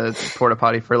from the porta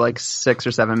potty for like 6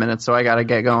 or 7 minutes, so I gotta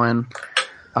get going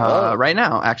right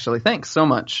now, actually. Thanks so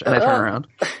much. And I turn around.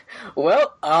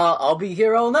 Well, I'll be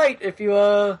here all night if you,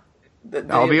 I'll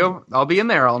be in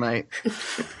there all night.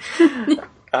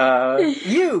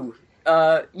 You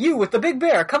with the big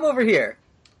bear, come over here.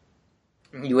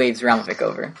 He waves Ramovic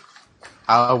over.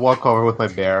 I'll walk over with my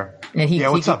bear. And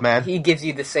what's up, man? He gives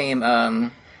you the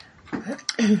same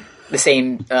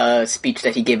speech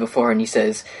that he gave before, and he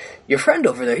says, "Your friend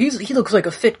over there, he looks like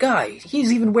a fit guy.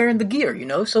 He's even wearing the gear,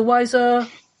 so why's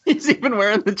He's even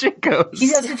wearing the Jinkos. He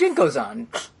has the Jinkos on.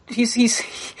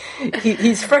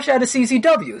 He's fresh out of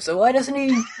CZW, so why doesn't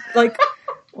he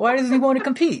want to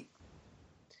compete?"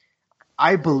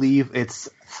 I believe it's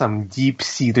some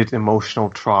deep-seated emotional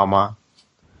trauma.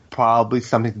 Probably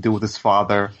something to do with his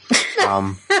father.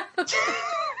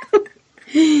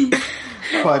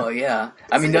 But oh yeah,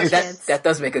 I mean that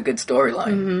does make a good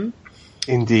storyline. Mm-hmm.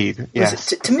 Indeed,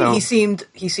 yes. To me, he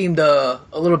seemed a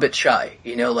little bit shy.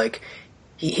 Like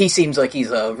he seems like he's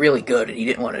really good, and he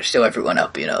didn't want to show everyone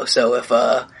up. So if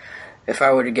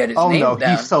I were to get his name down,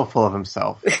 he's so full of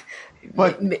himself.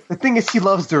 But the thing is, he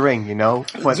loves the ring,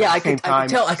 But yeah, at the same time,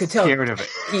 I could tell. Scared of it.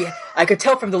 I could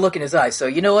tell from the look in his eyes. So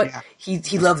you know what? Yeah.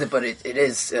 He loves it, but it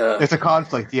is. There's a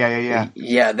conflict. Yeah.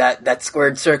 Yeah, that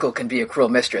squared circle can be a cruel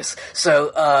mistress.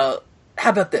 So how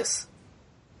about this?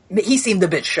 He seemed a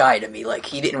bit shy to me, like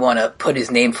he didn't want to put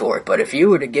his name forward. But if you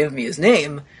were to give me his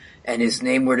name, and his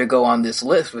name were to go on this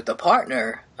list with a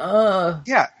partner,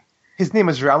 yeah, his name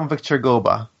is Ramovic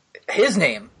Chergoba. His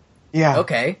name. Yeah.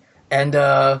 Okay, and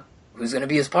who's going to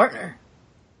be his partner?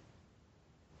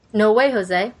 No way,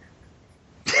 Jose.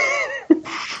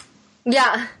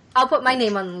 Yeah, I'll put my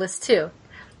name on the list too.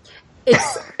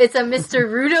 It's a Mr.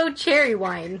 Rudo Cherry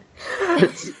Wine.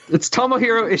 It's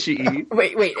Tomohiro Ishii.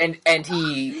 Wait, and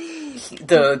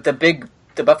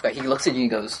the buff guy, he looks at you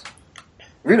and he goes,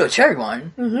 "Rudo Cherry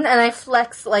Wine?" Mm-hmm, and I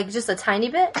flex like just a tiny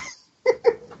bit.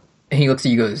 And he looks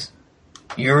at you and goes,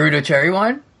 "You're Rudo Cherry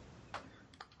Wine?"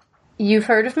 You've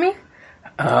heard of me?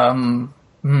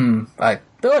 I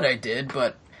thought I did,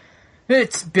 but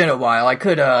it's been a while. I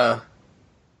could,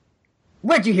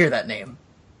 where'd you hear that name?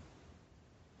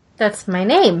 That's my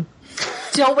name.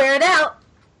 Don't wear it out.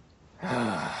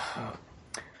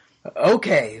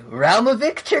 Okay,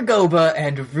 Ralmovic Chergoba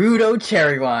and Rudo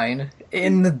Cherrywine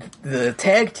in the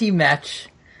tag team match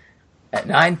at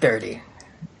 9:30.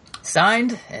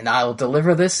 Signed, and I'll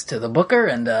deliver this to the booker,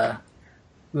 and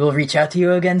we'll reach out to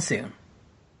you again soon.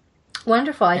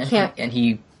 Wonderful. And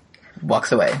he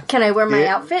walks away. Can I wear my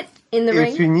outfit in the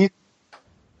ring? If you need,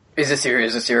 Is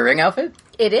this your ring outfit?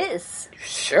 It is.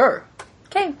 Sure.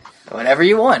 Okay. Whatever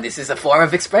you want. This is a form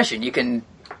of expression. You can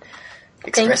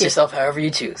express you. yourself however you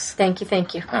choose. Thank you.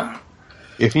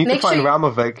 if you need Make to find sure you-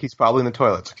 Ramovic, he's probably in the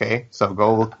toilets. Okay, so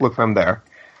go look for him there.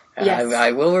 Yes.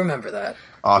 I will remember that.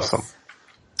 Awesome.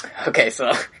 Okay,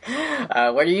 so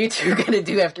what are you two gonna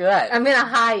do after that? I'm gonna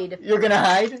hide. You're gonna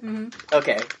hide? Mm-hmm.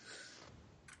 Okay.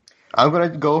 I'm gonna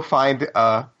go find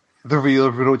the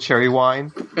real Rudo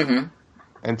Cherrywine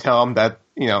and tell him that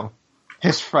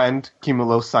his friend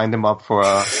Kimulo signed him up for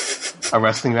a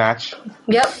wrestling match.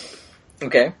 Yep.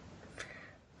 Okay.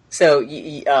 So,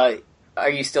 are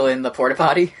you still in the porta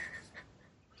potty?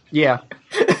 Yeah.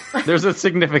 There's a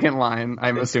significant line,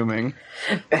 I'm assuming.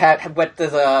 How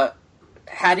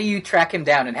do you track him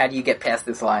down, and how do you get past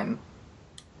this line,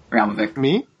 Ramovic?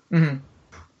 Me? Mm-hmm.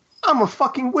 I'm a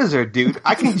fucking wizard, dude.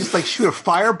 I can just shoot a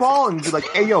fireball and be like,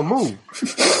 "Hey, yo, move!"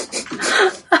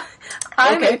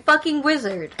 I'm Okay. a fucking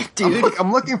wizard. Dude.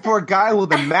 I'm looking for a guy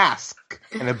with a mask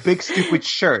and a big stupid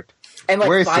shirt. And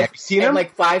Where is he? five, Have you seen and him?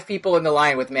 5 people in the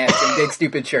line with masks and big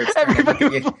stupid shirts. Everybody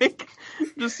with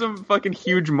just some fucking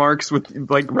huge marks with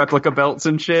replica belts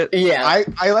and shit. Yeah. I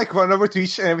run over to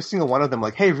each and every single one of them,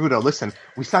 like, "Hey, Rudo, listen,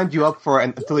 we signed you up for,"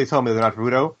 and until they tell me they're not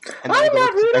Rudo. And then I I'm go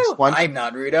not to the next Rudo. one I'm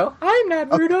not Rudo. I'm not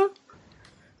Rudo.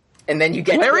 And then you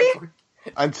get Larry?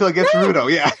 until it gets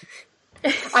Rudo. Yeah.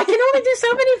 I can only do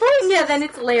so many voices. Yeah, then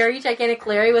it's Larry, gigantic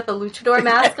Larry with a luchador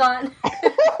mask on.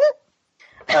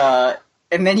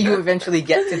 And then you eventually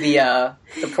get to the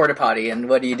porta potty, and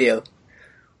what do you do?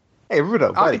 Hey,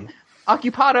 Rudo, buddy.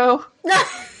 Occupado.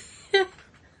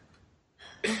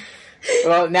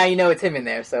 Well, now you know it's him in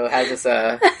there. So how's this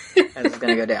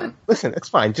gonna go down? Listen, it's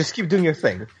fine. Just keep doing your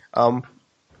thing.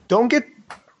 Don't get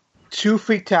too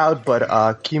freaked out, but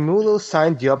Kimulo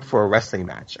signed you up for a wrestling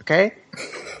match, okay?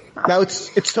 Now it's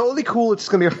totally cool. It's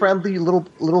gonna be a friendly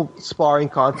little sparring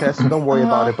contest. So don't worry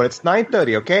about it. But it's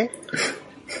 9:30, okay?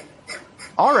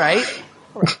 All right.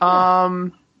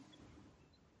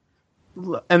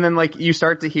 And then you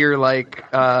start to hear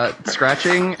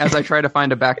scratching as I try to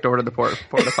find a back door to the porta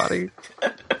potty.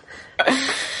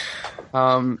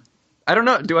 I don't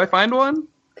know. Do I find one?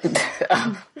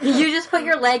 You just put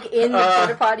your leg in the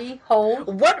porta potty hole.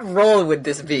 What role would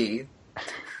this be?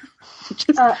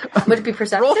 Would it be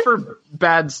perception? Roll for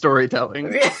bad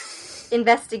storytelling.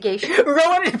 Investigation.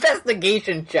 Roll an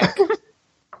investigation check.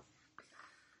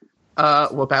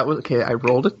 Well, that was okay. I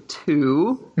rolled a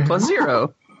 2 plus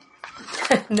 0.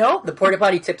 Nope. The porta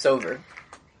potty tips over.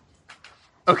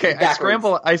 Okay,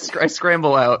 Backwards. I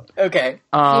scramble out. Okay.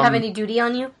 Do you have any duty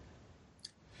on you?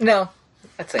 No,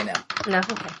 I'd say no. No.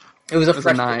 Okay. It was a It was a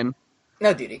fresh 9.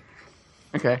 No duty.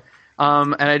 Okay.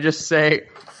 And I just say,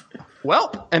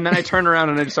 "Well," and then I turn around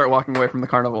and I just start walking away from the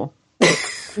carnival.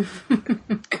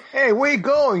 Hey, where you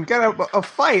going? Got a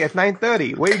fight at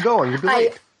 9:30. Where you going? You'll be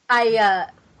late.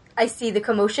 I see the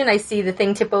commotion. I see the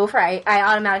thing tip over. I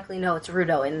automatically know it's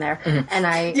Rudo in there,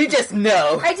 and You just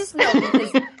know. I just know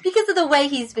because of the way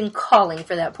he's been calling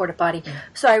for that porta potty.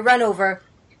 So I run over,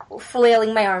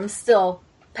 flailing my arms, still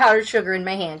powdered sugar in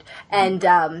my hand, and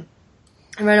I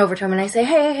run over to him and I say,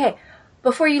 "Hey!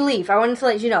 Before you leave, I wanted to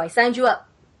let you know I signed you up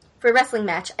for a wrestling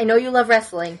match. I know you love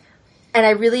wrestling, and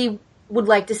I really would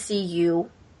like to see you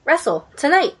wrestle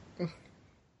tonight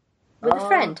with a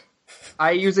friend."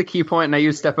 I use a key point and I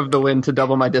use Step of the Wind to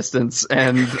double my distance,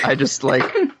 and I just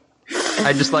Super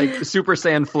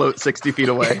Saiyan float 60 feet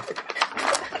away.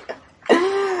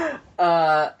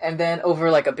 And then over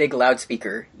a big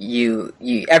loudspeaker,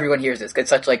 everyone hears this. It's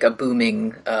such a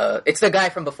booming. It's the guy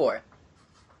from before,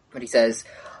 but he says,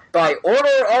 "By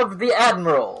order of the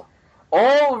Admiral,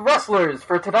 all wrestlers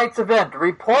for tonight's event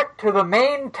report to the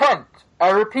main tent.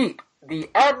 I repeat, the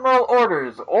Admiral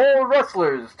orders all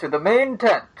wrestlers to the main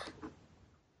tent."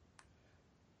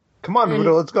 Come on,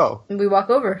 Rudo, let's go. And we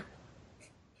walk over.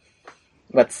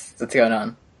 What's going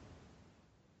on?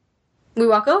 We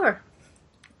walk over.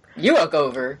 You walk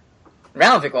over.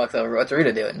 Ralphic walks over. What's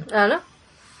Rita doing? I don't know.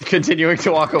 Continuing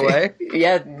to walk away.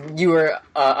 Yeah, you were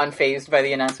unfazed by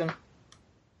the announcement.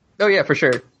 Oh yeah, for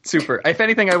sure. Super. If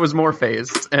anything, I was more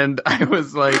phased, and I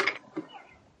was I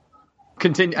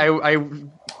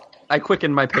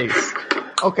quickened my pace.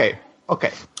 Okay.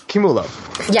 Kimulo,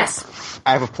 Yes.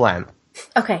 I have a plan.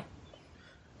 Okay.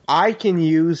 I can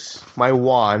use my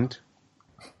wand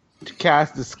to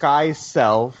cast Disguise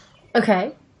Self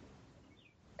Okay.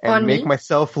 and On make me?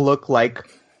 myself look like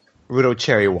Rudo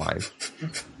Cherry Wine.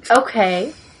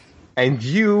 Okay. And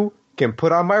you can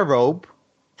put on my robe,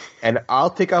 and I'll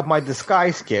take out my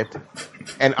disguise kit,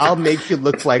 and I'll make you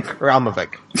look like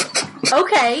Ramovic.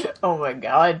 Okay. Oh my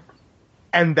god.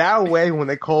 And that way, when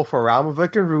they call for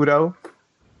Ramovic and Rudo,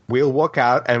 we'll walk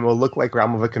out and we'll look like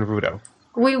Ramovic and Rudo.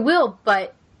 We will,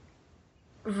 but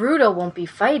Rudo won't be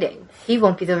fighting. He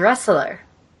won't be the wrestler.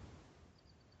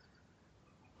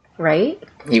 Right?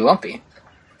 He won't be.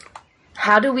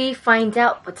 How do we find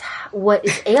out what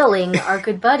is ailing our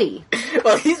good buddy?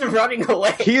 Well, he's running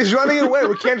away. He is running away.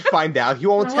 We can't find out. He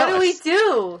won't What tell do us. we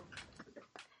do?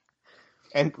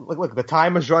 And look, the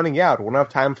time is running out. We don't have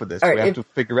time for this. All right, We have to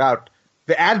figure out.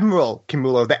 The Admiral,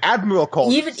 Kimulo, the Admiral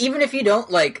called. Even if you don't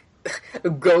like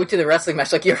go to the wrestling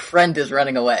match, like your friend is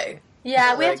running away.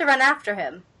 Yeah, we have to run after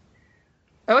him.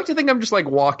 I like to think I'm just like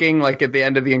walking like at the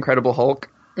end of the Incredible Hulk.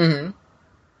 Mm-hmm.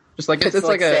 Just like It's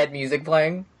like sad music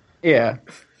playing. yeah.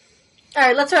 All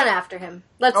right, let's run after him.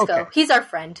 Let's Okay. go. He's our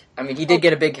friend. I mean, he did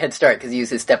get a big head start because he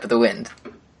used his Step of the Wind.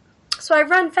 So I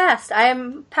run fast. I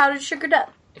am powdered sugared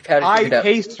up. I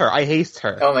haste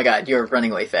her. Oh my god, you're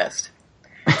running away fast.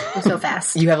 I'm so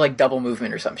fast. You have like double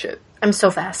movement or some shit. I'm so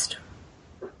fast.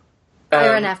 I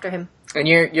run after him. And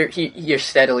you're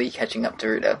steadily catching up to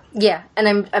Rudo. Yeah,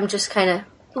 and I'm just kind of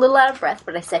a little out of breath,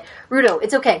 but I say, Rudo,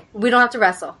 it's okay. We don't have to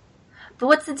wrestle. But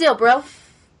what's the deal, bro?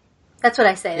 That's what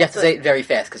I say. You have to say it very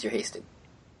fast because you're hasted.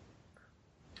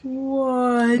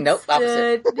 What? Nope,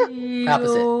 opposite.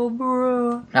 Opposite.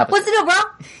 Bro? Opposite. What's the deal, bro?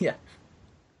 Yeah.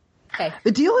 Okay.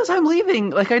 The deal is I'm leaving.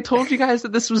 Like I told you guys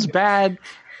that this was bad,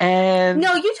 and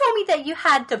No, you told me that you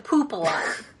had to poop a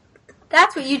lot.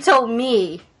 That's what you told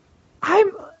me.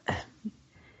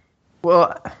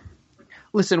 Well,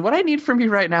 listen, what I need from you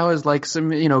right now is like some,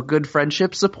 good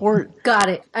friendship support. Got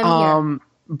it. I'm here.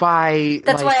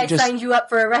 That's Like, why I signed you up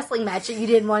for a wrestling match that you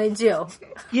didn't want to do.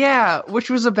 Yeah, which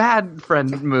was a bad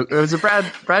friend move. It was a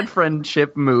bad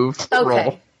friendship move. Okay.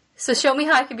 Roll. So show me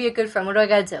how I can be a good friend. What do I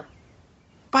gotta do?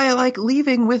 By like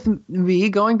leaving with me,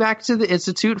 going back to the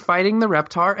Institute, fighting the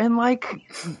Reptar, and like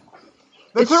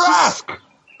That's a ask.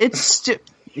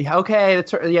 Okay.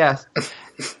 Yeah,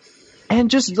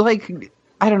 and just like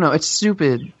I don't know, it's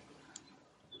stupid.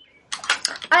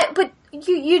 But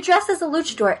you dress as a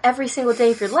luchador every single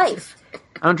day of your life.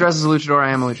 I don't dress as a luchador.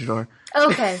 I am a luchador.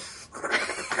 Okay.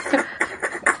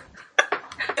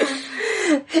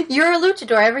 You're a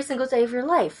luchador every single day of your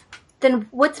life. Then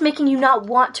what's making you not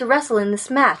want to wrestle in this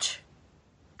match?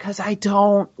 Because I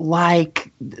don't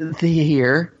like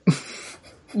here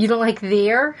You don't like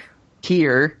there?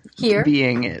 Here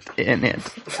being in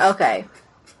it. Okay.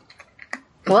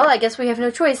 Well, I guess we have no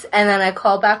choice. And then I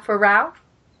call back for Rao.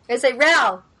 I say,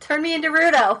 Rao, turn me into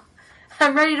Rudo.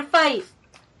 I'm ready to fight.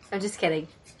 I'm just kidding.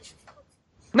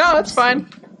 No, that's fine.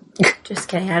 Just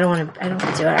kidding. I don't want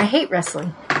to do it. I hate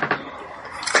wrestling.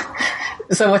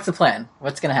 So what's the plan?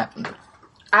 What's gonna happen?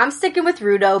 I'm sticking with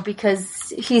Rudo because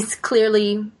he's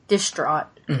clearly distraught.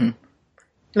 Mm-hmm.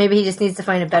 Maybe he just needs to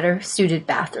find a better suited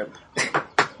bathroom.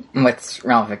 What's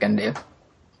Ralph gonna do?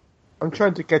 I'm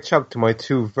trying to catch up to my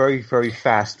two very, very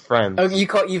fast friends. Oh, you've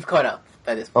caught up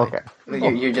by this point. Okay.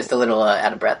 You're just a little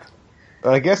out of breath.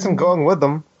 I guess I'm going with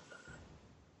them.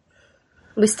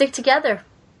 We stick together.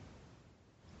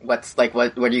 What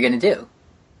are you gonna do?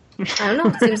 I don't know.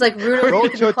 It seems like Rudo. Go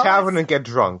to a tavern and get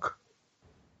drunk.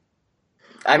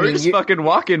 I We're mean, just fucking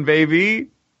walking, baby.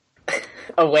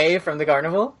 away from the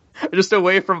carnival? Just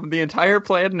away from the entire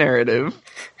planned narrative.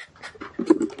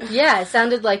 Yeah, it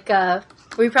sounded like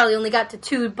we probably only got to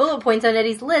 2 bullet points on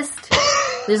Eddie's list.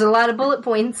 There's a lot of bullet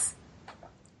points.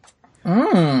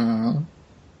 Hmm.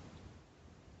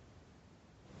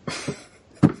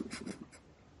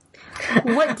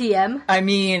 What DM? I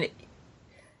mean,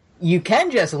 you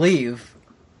can just leave.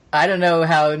 I don't know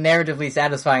how narratively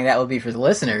satisfying that will be for the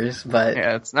listeners, but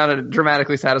Yeah, it's not a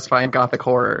dramatically satisfying gothic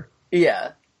horror.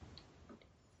 yeah.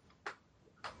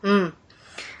 Well,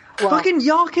 Fucking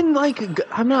y'all can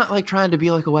I'm not like trying to be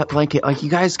like a wet blanket. Like you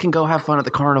guys can go have fun at the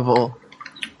carnival.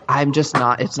 I'm just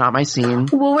not. It's not my scene.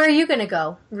 well, where are you gonna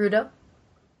go, Rudo?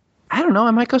 I don't know.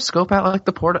 I might go scope out like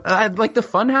the like the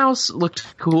funhouse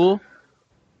looked cool.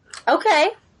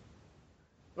 Okay.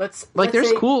 Let's There's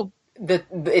say cool.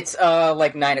 It's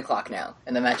like 9:00 now,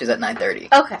 and the match is at 9:30.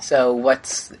 Okay. So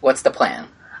what's the plan?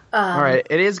 All right,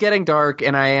 it is getting dark,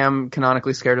 and I am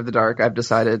canonically scared of the dark. I've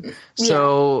decided.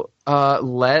 So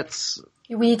let's.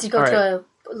 We need to go to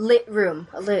a lit room.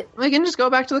 We can just go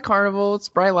back to the carnival. It's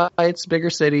bright lights, bigger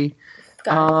city.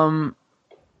 Got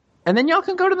And then y'all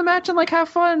can go to the match and like have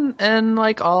fun, and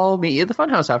like I'll meet you at the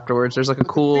funhouse afterwards. There's like a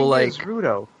cool like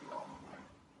Rudo.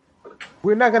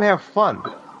 We're not gonna have fun.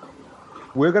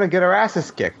 We're gonna get our asses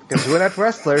kicked because we're not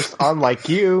wrestlers, unlike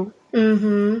you,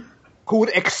 who would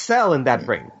excel in that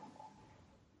ring.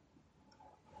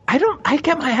 I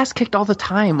get my ass kicked all the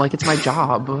time. Like it's my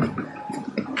job.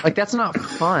 Like that's not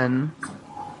fun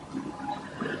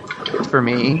for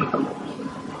me. You're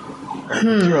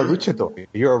a luchador.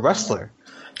 You're a wrestler.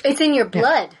 It's in your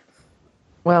blood.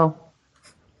 Well,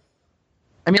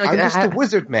 I mean, like I'm just a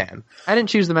wizard man. I didn't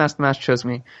choose the mask. The mask chose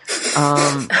me.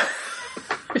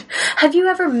 Have you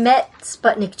ever met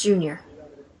Sputnik Jr.?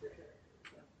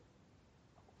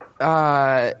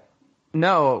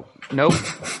 No. Nope.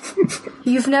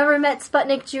 You've never met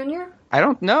Sputnik Jr.? I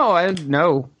don't know.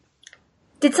 No.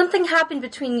 Did something happen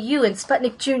between you and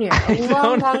Sputnik Jr.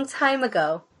 a long time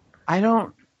ago?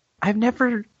 I've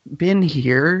never been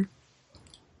here.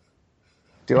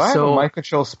 Do I have a mind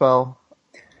control spell?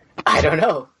 I don't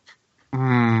know.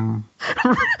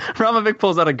 Ramovic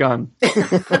pulls out a gun.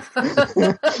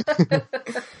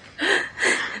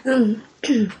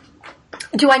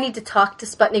 Do I need to talk to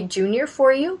Sputnik Jr.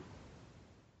 for you?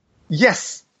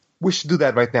 Yes! We should do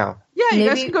that right now. Yeah, you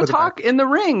guys can go talk in the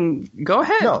ring. Go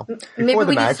ahead. No. Maybe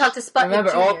we match. need to talk to Sputnik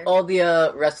Remember, Jr. all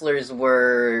the wrestlers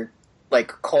were like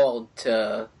called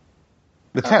to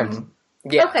the tent.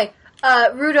 Yeah. Okay.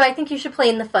 Rudo, I think you should play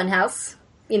in the funhouse.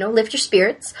 You know, lift your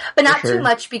spirits. But not too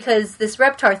much because this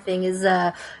Reptar thing is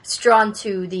drawn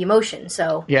to the emotion,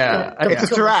 so... Yeah.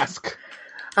 It's a giraffe.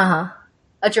 Uh-huh.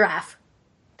 A giraffe.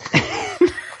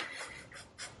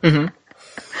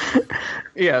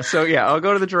 Yeah, so I'll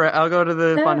go to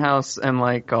the funhouse and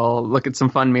like I'll look at some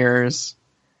fun mirrors.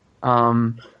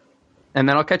 And then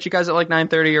I'll catch you guys at like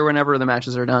 9:30 or whenever the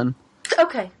matches are done.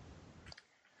 Okay.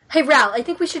 Hey, Ral, I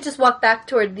think we should just walk back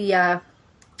toward the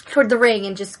ring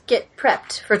and just get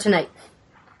prepped for tonight.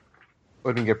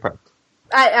 Wouldn't get prepped.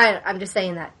 I'm just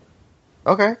saying that.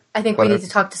 Okay. I think we need to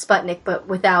talk to Sputnik, but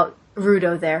without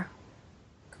Rudo there.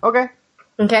 Okay.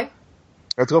 Okay?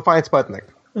 Let's go find Sputnik.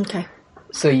 Okay.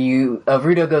 So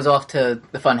Rudo goes off to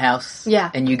the fun house. Yeah.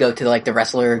 And you go to like the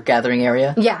wrestler gathering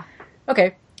area. Yeah.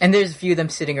 Okay. And there's a few of them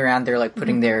sitting around. They're like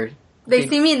putting They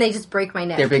see me and they just break my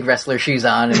neck. their big wrestler shoes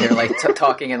on, and they're like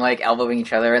talking and like elbowing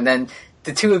each other. And then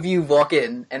the two of you walk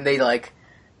in, and they like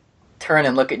turn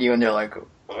and look at you, and they're like,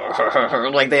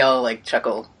 like they all like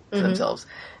chuckle to themselves.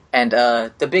 And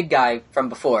the big guy from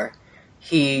before,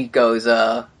 he goes,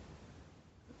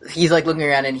 he's like looking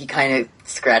around, and he kind of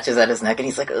scratches at his neck, and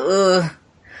he's like,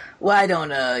 why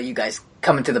don't you guys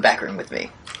come into the back room with me?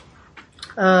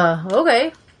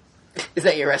 Okay. Is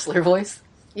that your wrestler voice?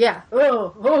 Yeah.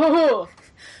 Oh.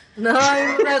 No,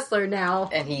 I'm a wrestler now.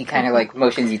 And he kind of like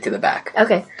motions you to the back.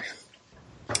 Okay.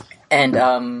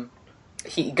 And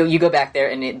you go back there,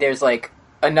 and there's like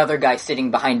another guy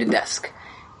sitting behind a desk,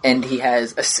 and he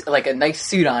has a nice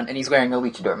suit on, and he's wearing a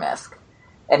luchador mask,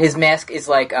 and his mask is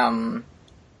like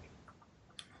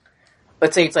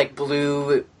let's say it's like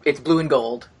blue. It's blue and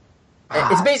gold.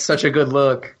 It's such a good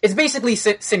look. It's basically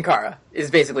Sin Cara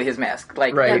is basically his mask.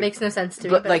 Like Right. That makes no sense to me.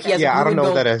 But like he has a blue I don't and know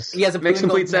gold, what that is. He has a blue Makes and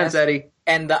complete gold sense, mask, Eddie.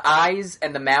 and the eyes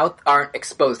and the mouth aren't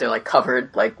exposed. They're like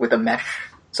covered like with a mesh,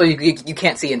 so you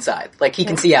can't see inside. Like he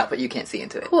can see out, but you can't see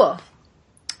into it. Cool.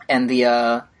 And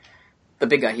the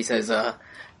big guy, he says,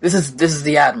 "This is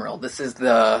the Admiral. This is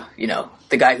the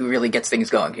guy who really gets things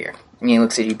going here." And he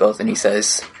looks at you both, and he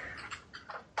says,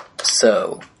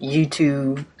 "So you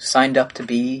two signed up to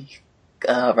be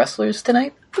wrestlers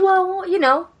tonight?" Well,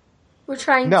 we're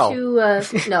trying to,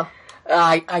 no.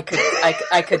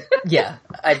 I could, yeah.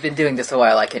 I've been doing this a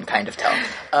while. I can kind of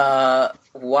tell.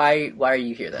 Why are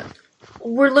you here then?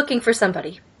 We're looking for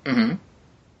somebody. Mm-hmm.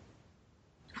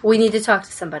 We need to talk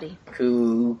to somebody.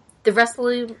 Who? The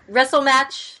wrestling has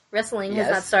not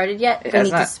started yet. It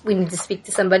has not. We need to speak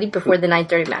to somebody before the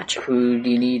 9:30 match. Who do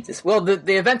you need to? Well,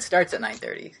 the event starts at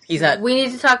 9:30. He's at We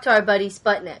need to talk to our buddy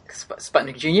Sputnik.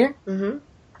 Sputnik Jr. Mm-hmm.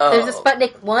 Oh. There's a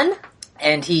Sputnik 1.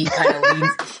 And he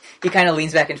kind of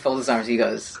leans back and folds his arms. He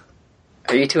goes,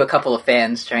 "Are you two a couple of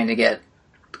fans trying to get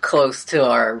close to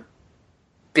our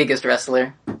biggest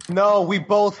wrestler?" No, we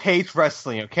both hate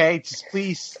wrestling, okay? Just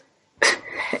please.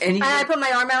 And I put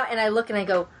my arm out and I look and I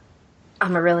go,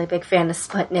 I'm a really big fan of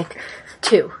Sputnik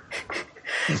too.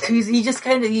 he just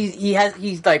kind of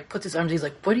he's like puts his arms. He's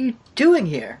like, "What are you doing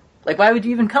here? Like, why would you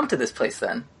even come to this place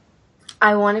then?"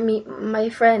 I want to meet my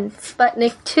friend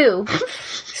Sputnik too.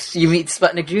 You meet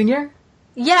Sputnik Jr.?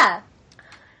 Yeah.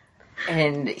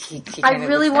 And he I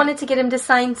really wanted to get him to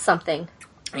sign something.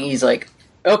 And he's like,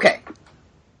 "Okay,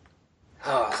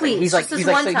 Please, he's like, just this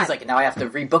one time. he's like, now I have to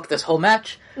rebook this whole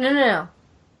match. No.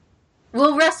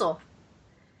 We'll wrestle.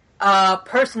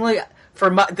 Personally, for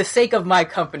the sake of my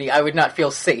company, I would not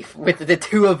feel safe with the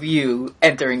two of you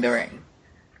entering the ring.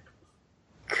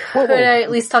 Could I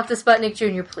at least talk to Sputnik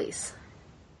Jr., please?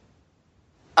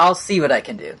 I'll see what I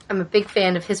can do. I'm a big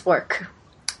fan of his work.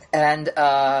 And,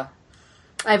 I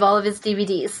have all of his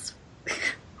DVDs.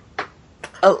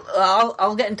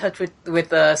 I'll get in touch with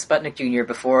Sputnik Jr.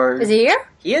 before... Is he here?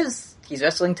 He is. He's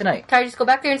wrestling tonight. Can I just go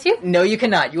back there and see him? No, you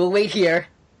cannot. You will wait here.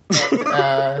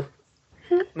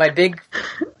 My big...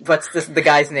 What's the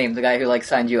guy's name? The guy who,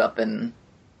 signed you up and...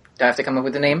 Do I have to come up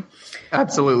with the name?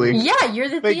 Absolutely. Yeah, you're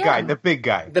the big DM. guy. The big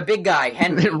guy. The big guy,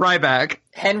 Henry. Ryback.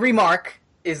 Henry Mark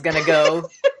is gonna go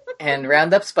and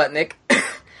round up Sputnik.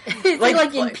 Is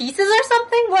he, in pieces or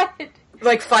something?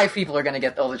 What? 5 people are gonna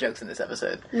get all the jokes in this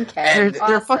episode. Okay. And,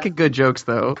 They're fucking good jokes,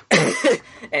 though.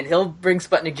 and he'll bring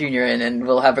Sputnik Jr. in and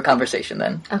we'll have a conversation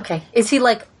then. Okay. Is he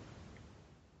like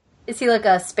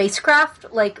a spacecraft?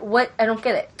 What? I don't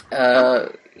get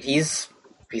it.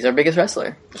 He's our biggest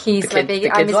wrestler. I'm his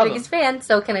biggest fan,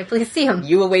 so can I please see him?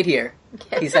 You will wait here.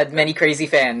 Okay. He's had many crazy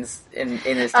fans in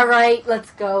his time. Alright,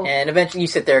 let's go. And eventually you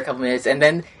sit there a couple minutes, and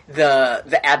then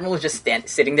the Admiral is just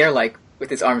sitting there, with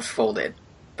his arms folded.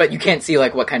 But you can't see,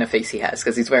 what kind of face he has,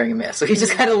 because he's wearing a mask. So he's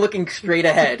just kind of looking straight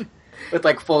ahead, with,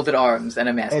 folded arms and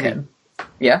a mask head.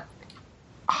 Yeah?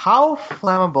 How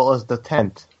flammable is the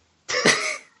tent?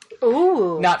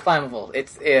 Ooh. Not flammable.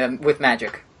 It's with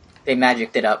magic. They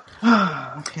magicked it up.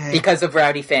 Okay. Because of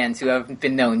rowdy fans who have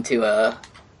been known to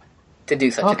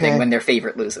do such a thing when their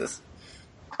favorite loses.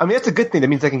 I mean, that's a good thing. That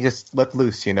means I can just let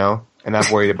loose, and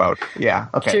not worried about. Yeah,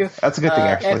 okay. True. That's a good thing,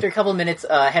 actually. After a couple minutes,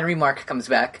 Henry Mark comes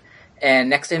back,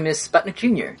 and next to him is Sputnik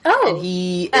Jr. Oh.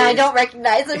 And I don't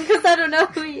recognize him because I don't know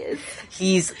who he is.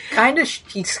 He's kind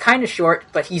of short,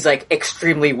 but he's,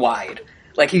 extremely wide.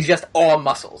 He's just all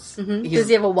muscles. Mm-hmm. Does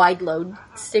he have a wide load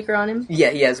sticker on him?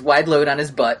 Yeah, he has wide load on his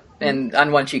butt, and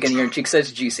on one cheek, and your cheek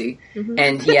says juicy. Mm-hmm.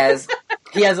 And he has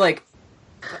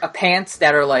a pants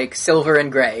that are silver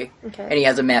and gray, and he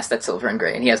has a mask that's silver and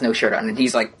gray, and he has no shirt on, and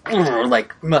he's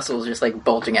muscles just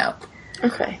bulging out.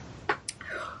 Okay.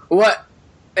 What?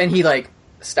 And he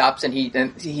stops, and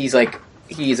he's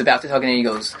about to talk, and then he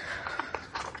goes,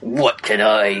 "What can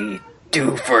I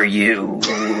do for you?"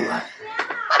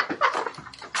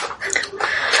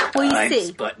 I'm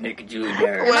see. Sputnik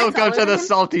Jr. Welcome to the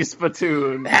Salty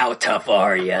Spittoon. How tough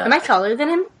are you? Am I taller than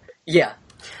him? Yeah.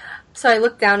 So I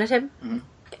look down at him,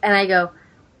 and I go,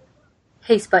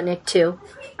 "Hey, Sputnik 2,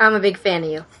 I'm a big fan of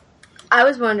you. I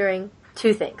was wondering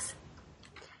 2 things.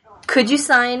 Could you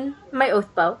sign my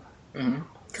oath bow?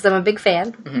 Because I'm a big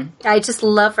fan. Mm-hmm. I just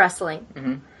love wrestling.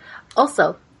 Mm-hmm.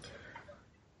 Also,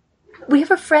 we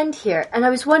have a friend here, and I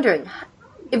was wondering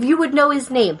if you would know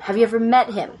his name. Have you ever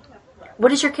met him?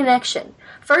 What is your connection?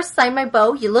 First, sign my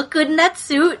bow. You look good in that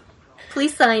suit.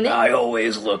 Please sign it." I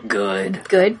always look good.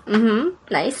 Good. Mm-hmm.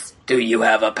 Nice. Do you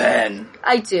have a pen?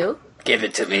 I do. Give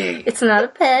it to me. It's not a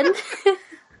pen.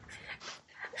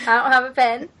 I don't have a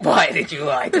pen. Why did you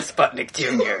lie to Sputnik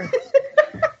Jr.?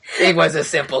 It was a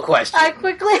simple question. I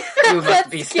quickly... You must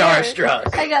be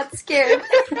starstruck. I got scared.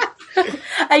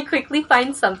 I quickly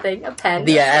find something, a pen.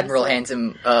 The Admiral hands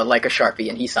him a Sharpie,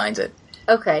 and he signs it.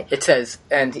 Okay. It says,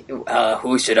 and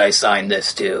who should I sign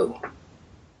this to?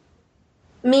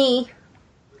 Me.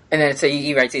 And then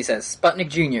he says, Sputnik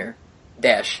Jr.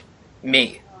 -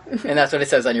 me. And that's what it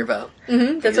says on your vote.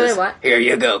 Mm-hmm, that's what I want. Here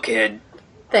you go, kid.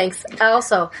 Thanks. I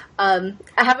also, I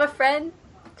have a friend.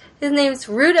 His name's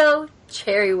Rudo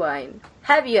Cherrywine.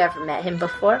 Have you ever met him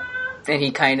before? And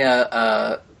he kind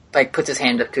of, puts his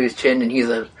hand up to his chin, and he's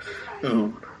like,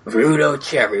 Rudo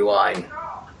Cherrywine.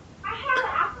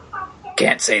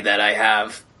 Can't say that I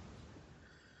have.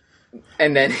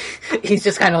 And then he's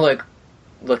just kind of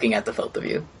looking at the both of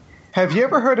you. Have you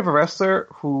ever heard of a wrestler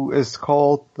who is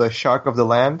called the Shark of the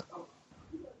Land?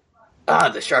 Ah,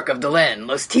 the Shark of the Land,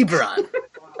 Los Tiburon.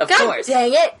 Of God course.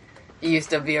 Dang it! He used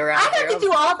to be around I had to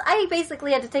do I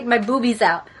basically had to take my boobies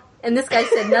out. And this guy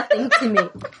said nothing to me.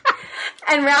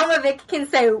 And Raumovic can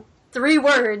say 3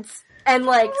 words. And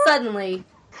suddenly...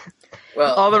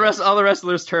 Well, all the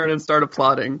wrestlers turn and start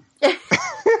applauding.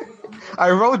 I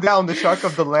wrote down the Shark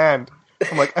of the Land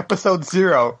from episode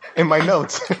 0 in my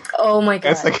notes. Oh my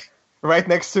god! It's right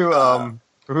next to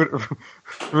Rudo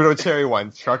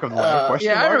Cherrywine, Shark of the Land.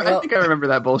 Question mark? I think I remember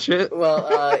that bullshit.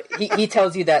 Well, he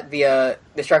tells you that the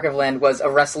Shark of the Land was a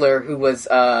wrestler who was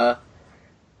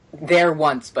there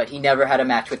once, but he never had a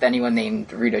match with anyone named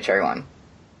Rudo Cherrywine.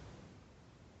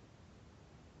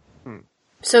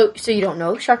 So you don't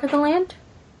know Shark of the Land?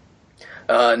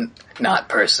 Not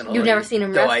personally. You've never seen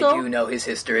him though wrestle? I do know his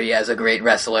history as a great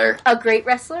westler. A great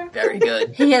wrestler? Very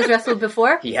good. He has wrestled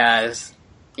before? He has.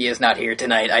 He is not here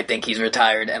tonight. I think he's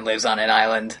retired and lives on an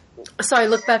island. So I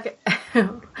look back at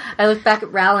I look back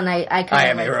at Ral and I kind I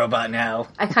of am a robot now.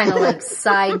 I kind of like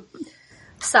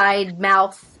side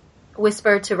mouth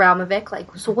whisper to Ralmovic,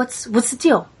 like, so what's the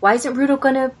deal? Why isn't Rudo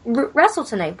gonna wrestle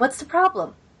tonight? What's the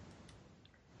problem?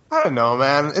 I don't know,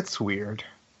 man. It's weird.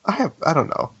 I don't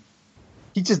know.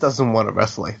 He just doesn't want to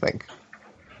wrestle, I think.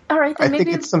 All right, then I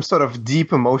think it's some sort of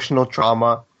deep emotional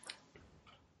trauma.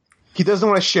 He doesn't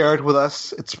want to share it with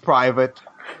us. It's private.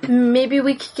 Maybe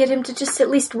we could get him to just at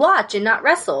least watch and not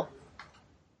wrestle.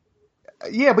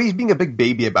 Yeah, but he's being a big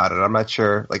baby about it. I'm not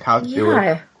sure like how to do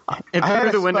it. And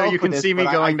through the window, you can see me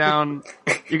going down.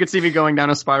 You can see me going down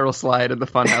a spiral slide at the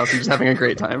funhouse and just having a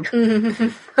great time.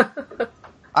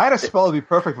 I had a spell to be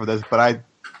perfect for this, but I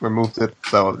removed it.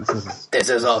 So this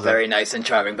is all very nice and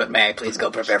charming. But may I please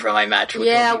go prepare for my match?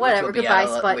 Whatever. Goodbye,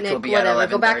 Sputnik. Whatever.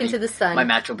 Go back into the sun. My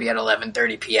match will be at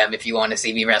 11:30 p.m. If you want to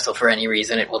see me wrestle for any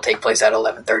reason, it will take place at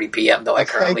 11:30 p.m. Though I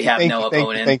currently have no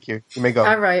opponent. Thank you. You may go.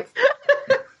 All right.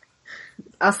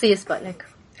 I'll see you, Sputnik.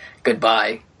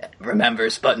 Goodbye. Remember,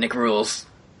 Sputnik rules.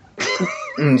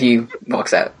 And he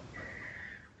walks out.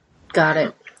 Got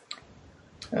it.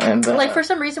 And, like, for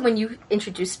some reason, when you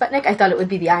introduced Sputnik, I thought it would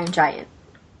be the Iron Giant.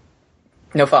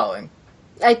 No following.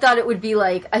 I thought it would be,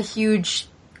 like, a huge,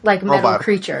 like, metal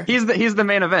creature. He's the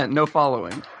main event, no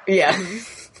following. Yeah.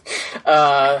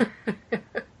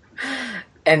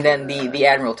 And then the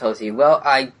Admiral tells you, well,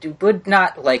 I would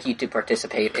not like you to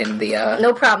participate in the,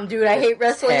 no problem, dude. I hate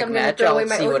wrestling. I'm going to throw away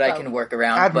my see what I can work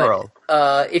around. Admiral.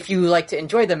 But, if you like to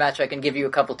enjoy the match, I can give you a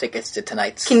couple tickets to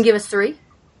tonight's. Can you give us 3?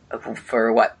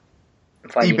 For what?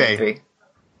 eBay. 3.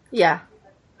 Yeah.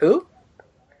 Who?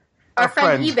 Our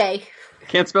friend eBay.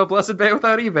 Can't spell Blessed Bay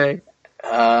without eBay.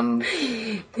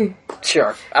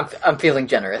 Sure. I'm feeling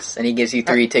generous, and he gives you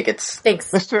 3 tickets. Thanks.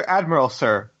 Mr. Admiral,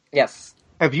 sir. Yes.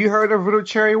 Have you heard of Rudo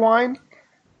Cherry Wine?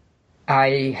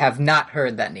 I have not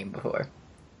heard that name before.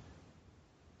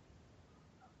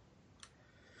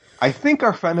 I think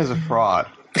our friend is a fraud.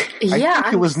 Yeah. I think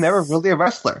he was never really a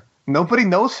wrestler. Nobody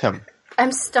knows him.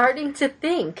 I'm starting to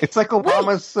think. It's like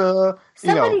Obama's,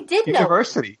 somebody did know.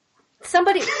 University.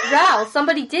 Somebody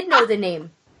did know the name.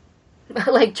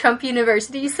 Like Trump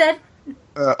University, you said?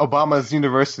 Obama's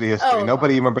university history. Oh.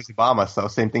 Nobody remembers Obama, so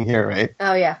same thing here, right?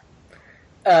 Oh, yeah.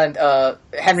 And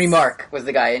Henry Mark was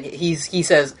the guy, and he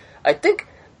says, I think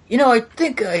I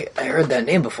heard that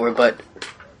name before, but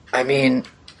I mean,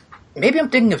 maybe I'm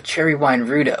thinking of Cherry Wine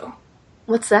Rudo.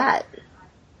 What's that?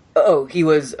 Oh, he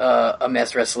was a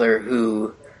masked wrestler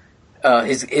who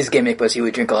his gimmick was he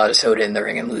would drink a lot of soda in the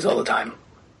ring and lose all the time.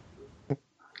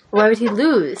 Why would he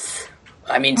lose?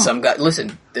 I mean, some guy.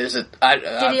 Listen, there's a.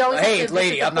 Did he always hey, have to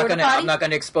lady, visit I'm the not porta gonna. potty? I'm not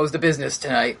gonna expose the business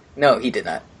tonight. No, he did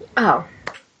not. Oh.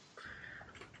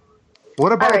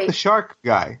 What about All right. the shark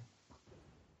guy?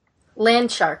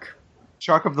 Land shark.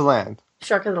 Shark of the land.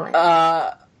 Shark of the land.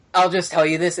 I'll just tell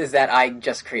you this is that I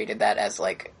just created that as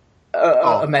like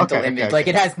a mental image. Okay. Like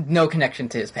it has no connection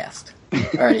to his past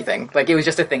or anything. Like it was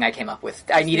just a thing I came up with.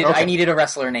 I needed a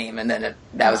wrestler name, and then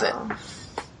that was it.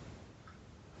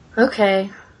 Okay.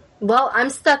 Well, I'm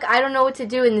stuck. I don't know what to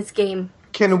do in this game.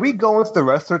 Can we go into the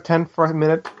wrestler tent for a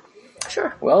minute?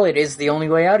 Sure. Well, it is the only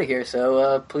way out of here,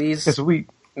 so please Because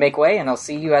make way, and I'll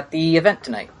see you at the event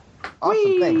tonight.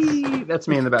 Awesome, thanks. Whee! That's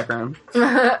me in the background.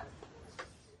 Now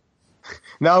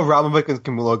Ramovic and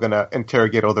Camilo are gonna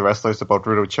interrogate all the wrestlers about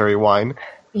Rudo Cherry Wine.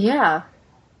 Yeah.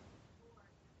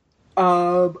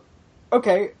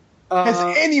 Okay.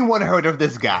 Has anyone heard of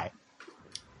this guy?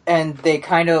 And they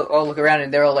kind of all look around,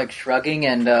 and they're all, like, shrugging,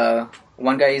 and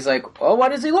one guy, he's like, oh,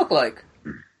 what does he look like?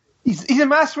 He's a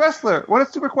masked wrestler. What a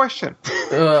stupid question.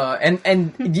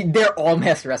 And they're all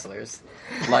masked wrestlers.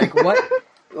 Like, what's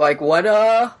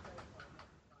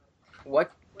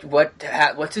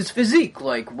his physique?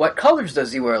 Like, what colors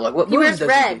does he wear? Like, what He moves wears does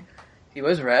red. he? He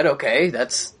wears red, okay,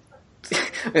 that's...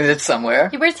 it's somewhere.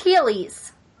 He wears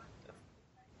Heelys.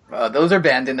 Those are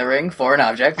banned in the ring, foreign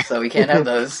objects, so we can't have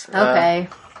those. Okay.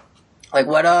 Like,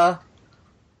 what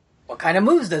kind of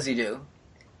moves does he do?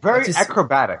 Very Just-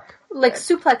 acrobatic. Like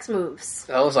suplex moves.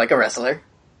 Oh, it's like a wrestler.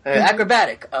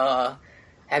 Acrobatic.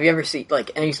 Have you ever seen,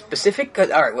 like, any specific...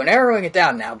 Alright, we're narrowing it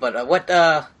down now, but what,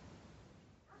 any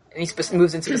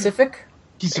moves in specific?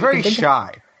 He's very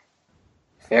shy.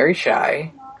 Very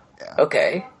shy. Yeah.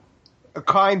 Okay. A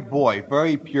kind boy.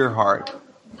 Very pure heart.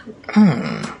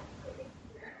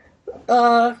 Now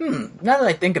that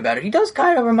I think about it, he does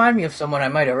kind of remind me of someone I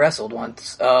might have wrestled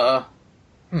once. How's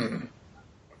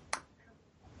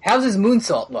his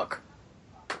moonsault look?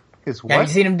 His Have you what?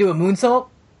 seen him do a moonsault?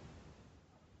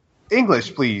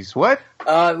 English, please. What?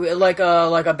 Like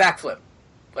a backflip.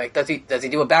 Like, does he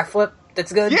do a backflip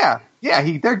that's good? Yeah.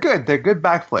 They're good. They're good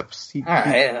backflips.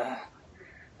 Alright,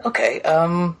 okay,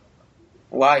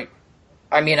 why?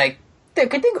 I mean, I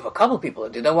could think of a couple people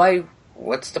that do that. Why?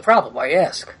 What's the problem? Why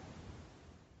ask?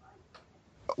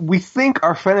 We think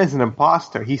our friend is an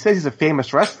imposter. He says he's a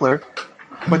famous wrestler,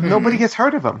 but nobody has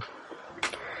heard of him.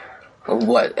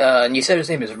 What? And you said his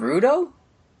name is Rudo?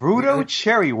 Rudo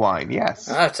Cherry Wine, yes.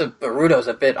 Rudo's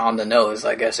a bit on the nose,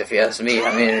 I guess, if you ask me.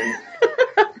 I mean,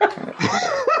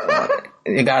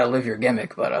 you gotta live your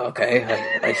gimmick, but okay,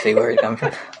 I see where you're coming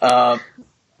from.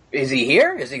 Is he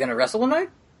here? Is he gonna wrestle tonight?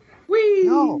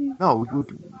 No,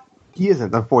 he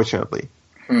isn't, unfortunately.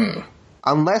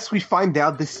 Unless we find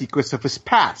out the secrets of his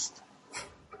past.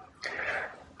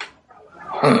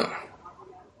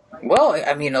 Well,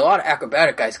 I mean, a lot of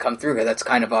acrobatic guys come through here. That's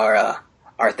kind of our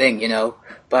thing, you know.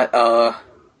 But How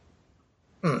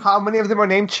many of them are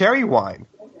named Cherry Wine?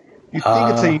 You think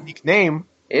it's a unique name?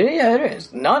 it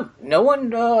is. No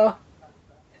one. I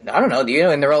don't know. Do you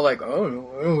know? And they're all like,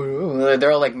 oh,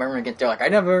 they're all like murmuring against. They're like, I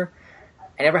never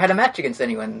had a match against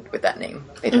anyone with that name.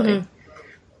 Basically.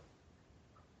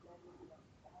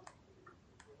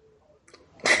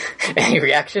 Any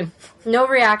reaction? No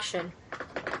reaction.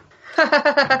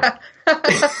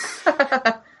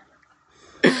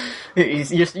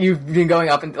 You've been going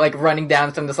up and like running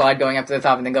down from the slide, going up to the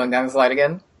top, and then going down the slide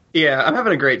again. Yeah, I'm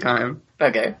having a great time.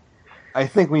 Okay. I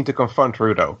think we need to confront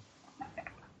Rudo.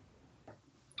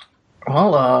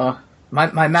 Well,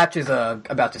 my match is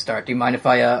about to start. Do you mind if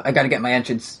I got to get my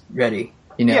entrance ready?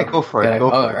 You know. Yeah, go for it.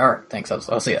 All right. Thanks.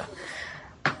 I'll see ya.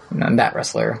 And that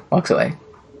wrestler walks away.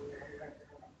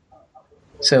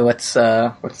 So what's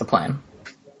the plan?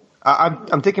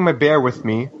 I'm taking my bear with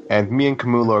me, and me and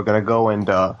Kamula are gonna go and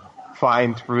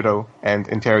find Rudo and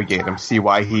interrogate him, see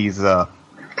why he's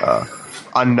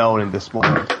unknown in this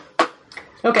moment.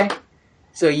 Okay.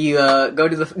 So you go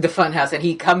to the fun house, and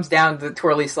he comes down the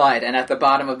twirly slide, and at the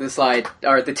bottom of the slide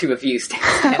are the two of you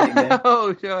standing there.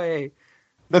 Oh, joy.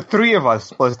 The three of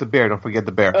us plus the bear. Don't forget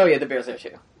the bear. Oh yeah, the bear's there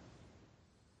too.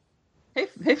 Hey,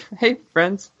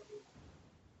 friends.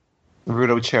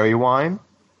 Rudo Cherry Wine,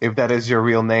 if that is your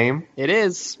real name. It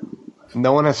is.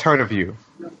 No one has heard of you.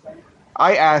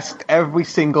 I asked every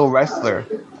single wrestler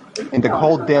in the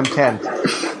whole damn tent.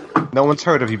 No one's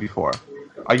heard of you before.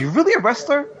 Are you really a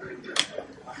wrestler?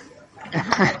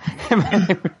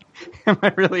 Am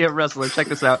I really a wrestler? Check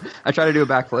this out. I try to do a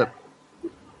backflip.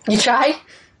 You try?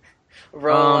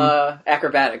 Roll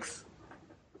acrobatics.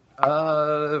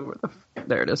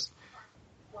 There it is.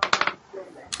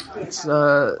 It's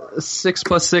 6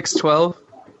 plus 6, 12.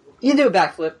 You do a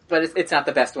backflip, but it's not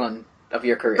the best one of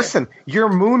your career. Listen, your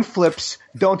moon flips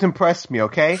don't impress me,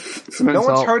 okay? No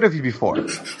one's heard of you before.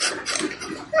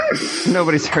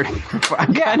 Nobody's heard of me before.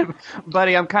 I'm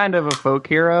kind of a folk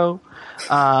hero.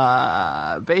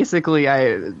 Basically,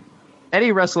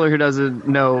 any wrestler who doesn't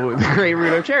know the great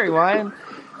Rudo Cherry Wine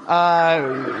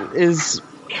is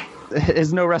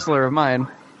no wrestler of mine.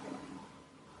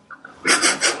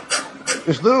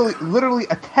 There's literally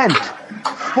a tent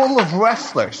full of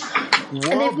wrestlers. And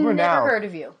they've never heard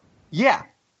of you. Yeah.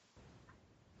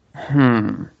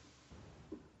 You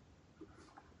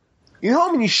know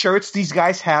how many shirts these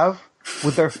guys have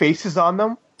with their faces on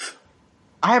them?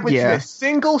 I haven't seen a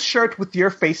single shirt with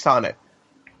your face on it.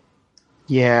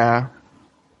 Yeah.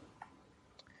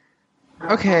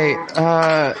 Okay,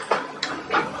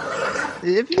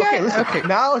 if you Okay, listen.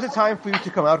 Now is the time for you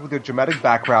to come out with your dramatic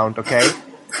background, okay?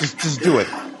 Just do it.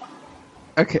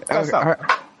 Okay.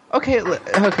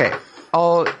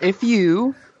 If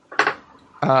you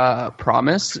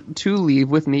promise to leave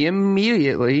with me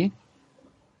immediately,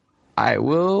 I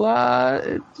will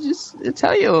just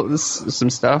tell you some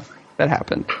stuff that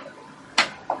happened.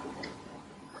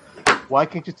 Why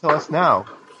can't you tell us now?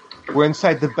 We're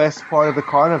inside the best part of the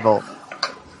carnival.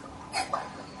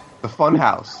 The fun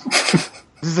house.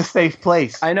 This is a safe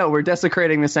place. I know, we're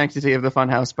desecrating the sanctity of the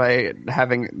funhouse by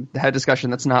having a discussion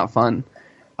that's not fun.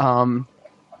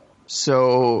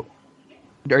 So,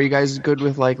 are you guys good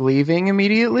with, like, leaving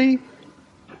immediately?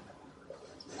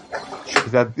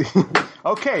 Is that...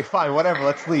 Okay, fine, whatever,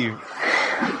 let's leave.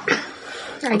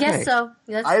 I guess so.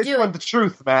 Let's I just want the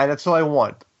truth, man. That's all I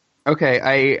want. Okay,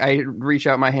 I reach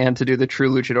out my hand to do the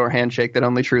true luchador handshake that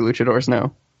only true luchadors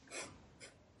know.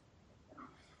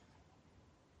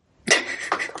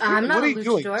 I'm not What are a you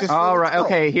doing? luchador. Just- All right,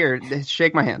 okay, here,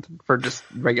 shake my hand for just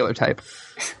regular type.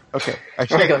 Okay, I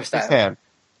shake Regular his style.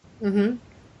 hand.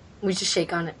 We just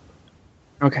shake on it.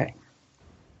 Okay.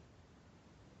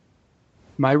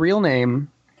 My real name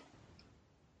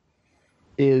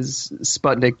is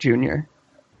Sputnik Jr.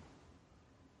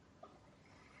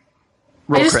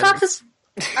 I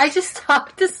just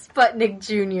talked to Sputnik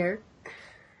Jr.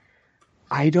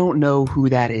 I don't know who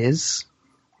that is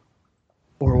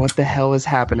or what the hell is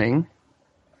happening,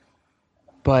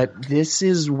 but this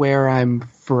is where I'm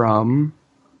from,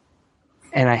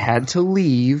 and I had to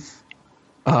leave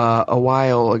a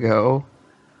while ago,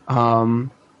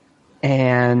 and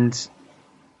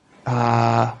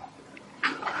I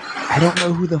don't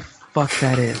know who the fuck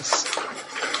that is,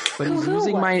 but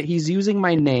he's using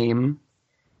my name,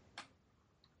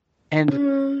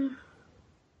 and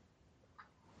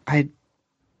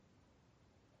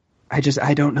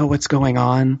I don't know what's going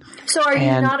on. So are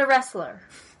you not a wrestler?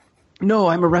 No,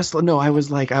 I'm a wrestler. No, I was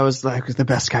the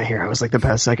best guy here. I was like the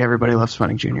best. Like everybody loves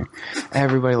Sputnik Jr.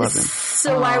 Everybody loved him.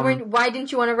 So why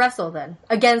didn't you want to wrestle then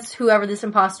against whoever this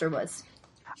imposter was?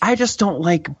 I just don't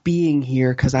like being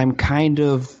here because I'm kind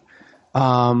of,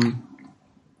 I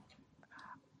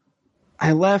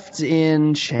left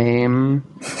in shame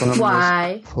from this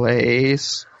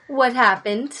place. What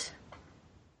happened?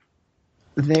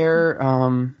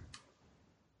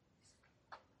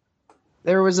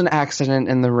 There was an accident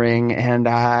in the ring, and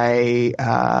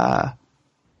I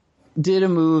did a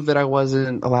move that I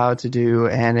wasn't allowed to do,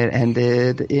 and it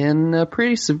ended in a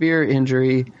pretty severe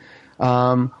injury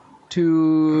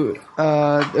to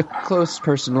a close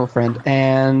personal friend.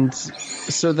 And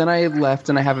so then I left,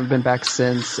 and I haven't been back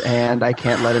since, and I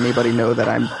can't let anybody know that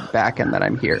I'm back and that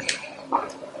I'm here.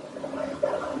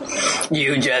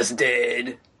 You just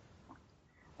did.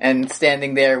 And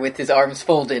standing there with his arms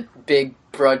folded, big,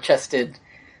 broad-chested,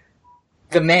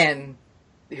 the man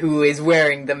who is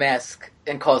wearing the mask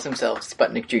and calls himself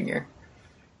Sputnik Jr.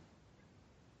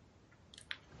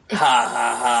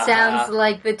 Sounds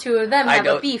like the two of them have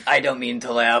a beef. I don't mean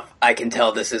to laugh. I can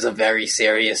tell this is a very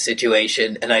serious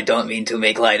situation, and I don't mean to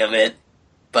make light of it.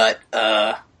 But,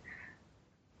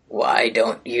 why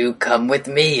don't you come with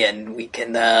me and we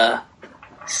can,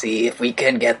 see if we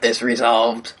can get this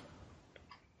resolved?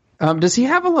 Does he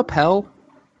have a lapel?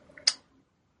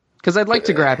 Because I'd like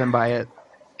to grab him by it.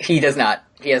 He does not.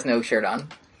 He has no shirt on.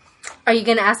 Are you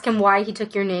going to ask him why he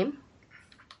took your name?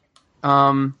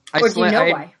 Or do you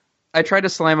know why? I tried to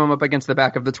slam him up against the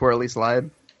back of the twirly slide.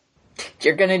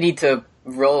 You're going to need to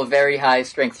roll a very high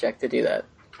strength check to do that.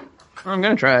 I'm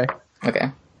going to try.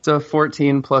 Okay. So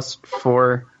 14 plus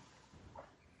 4,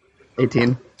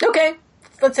 18. Okay.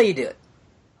 Let's say you do it.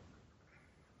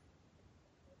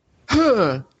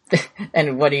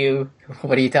 And what do you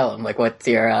tell him? Like, what's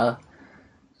your,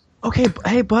 Okay,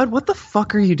 hey, bud, what the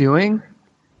fuck are you doing?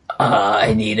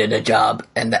 I needed a job,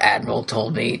 and the Admiral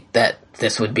told me that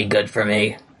this would be good for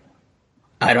me.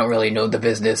 I don't really know the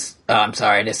business. I'm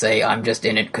sorry to say, I'm just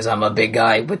in it because I'm a big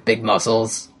guy with big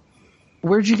muscles.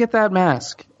 Where'd you get that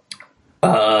mask?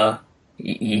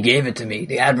 He gave it to me.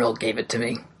 The Admiral gave it to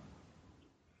me.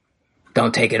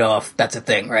 Don't take it off. That's a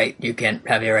thing, right? You can't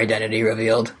have your identity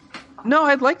revealed. No,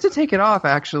 I'd like to take it off,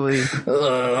 actually.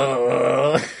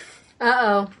 Uh-oh.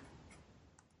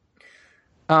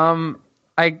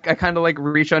 I kind of like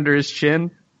reach under his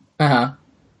chin. Uh-huh.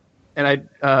 And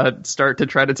I start to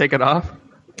try to take it off.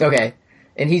 Okay.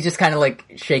 And he's just kind of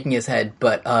like shaking his head,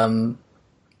 but and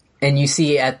you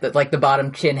see at the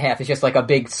bottom chin half is just like a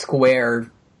big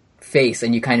square face,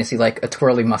 and you kind of see like a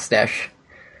twirly mustache.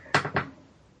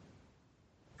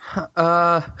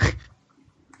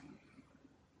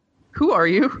 Who are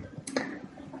you?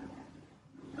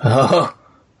 Oh,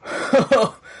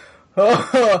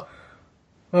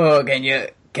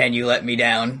 can you let me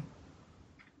down?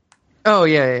 Oh,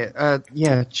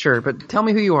 yeah, sure. But tell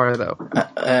me who you are,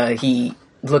 though. He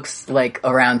looks like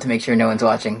around to make sure no one's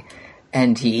watching,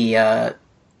 and he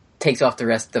takes off the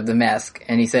rest of the mask,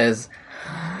 and he says,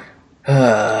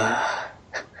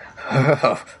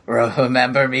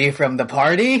 remember me from the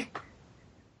party?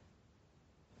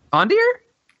 Ondir?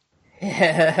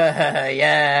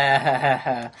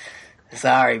 Yeah.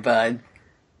 Sorry, bud.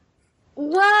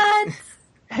 What?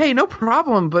 Hey, no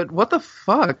problem, but what the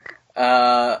fuck?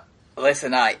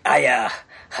 Listen, listen,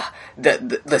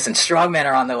 strongmen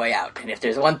are on the way out, and if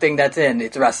there's one thing that's in,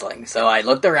 it's wrestling. So I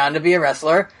looked around to be a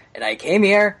wrestler, and I came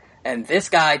here, and this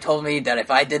guy told me that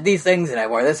if I did these things and I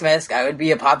wore this mask, I would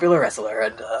be a popular wrestler,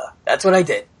 and, that's what I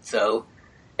did. So,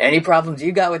 any problems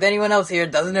you got with anyone else here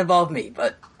doesn't involve me,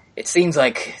 but it seems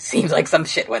like some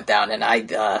shit went down, and I,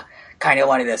 kinda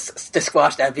wanted to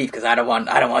squash that beef, because I don't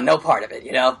want no part of it,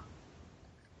 you know?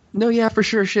 No, yeah, for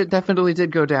sure, shit definitely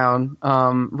did go down,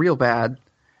 real bad.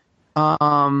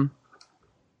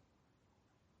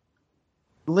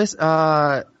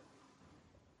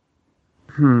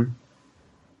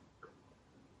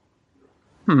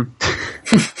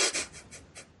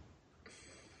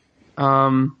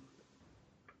 Well,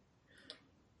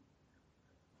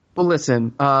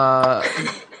 listen.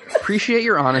 Appreciate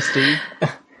your honesty.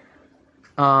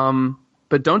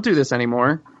 But don't do this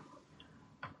anymore.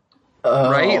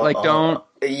 Right? Like, don't.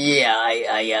 Yeah,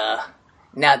 I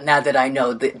now that I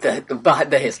know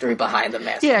the history behind the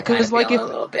mask. Yeah, because like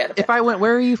if I went,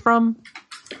 where are you from?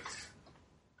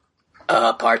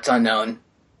 Parts unknown.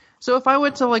 So if I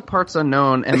went to like Parts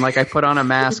Unknown and like I put on a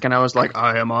mask and I was like,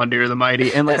 I am Ondir the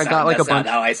Mighty, and like I got like a bunch. That's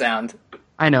not how I sound.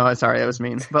 I know. Sorry, that was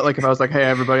mean. But like if I was like, hey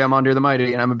everybody, I'm Ondir the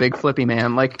Mighty, and I'm a big flippy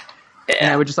man, like. Yeah.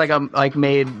 And I would just like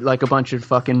made like a bunch of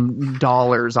fucking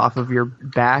dollars off of your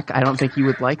back. I don't think you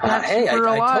would like that. Hey,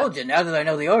 I told you. Now that I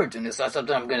know the origin, it's not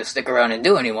something I'm going to stick around and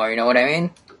do anymore. You know what I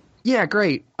mean? Yeah,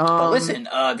 great. But listen,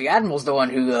 the Admiral's the one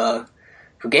who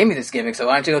gave me this gimmick. So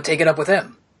why don't you go take it up with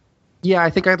him? Yeah, I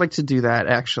think I'd like to do that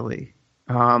actually.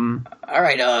 All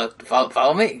right.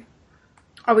 Follow me.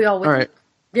 Are we all with? All right.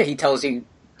 Yeah, he tells you.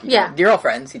 Yeah, you're all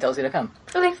friends. He tells you to come.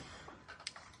 Okay.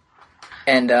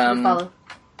 And we follow.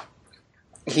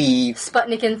 He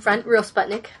Sputnik in front, real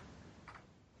Sputnik.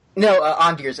 No,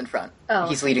 Ondir's in front. Oh,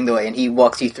 he's leading the way, and he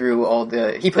walks you through all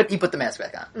the. He put the mask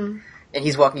back on, and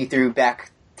he's walking you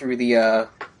back through the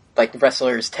like the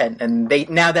wrestler's tent. And they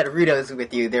now that Rudo's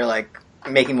with you, they're like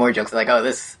making more jokes. They're like, oh,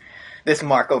 this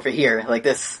Mark over here, like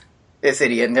this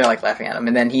idiot, and they're like laughing at him.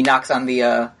 And then he knocks on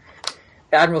the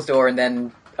Admiral's door, and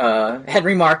then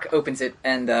Henry Mark opens it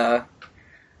and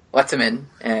lets him in,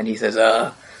 and he says,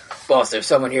 "Boss, there's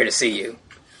someone here to see you."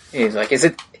 He's like, is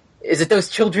it those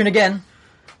children again?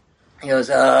 He goes,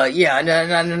 yeah,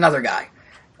 and another guy.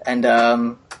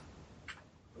 And,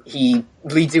 he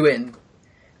leads you in,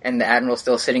 and the Admiral's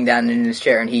still sitting down in his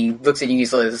chair, and he looks at you and he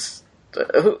says,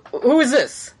 who is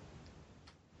this?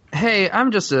 Hey,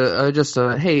 I'm just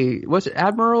a, hey, what's it,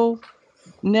 Admiral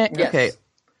Nick? Yes. Okay.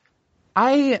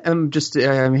 I'm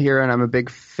here and I'm a big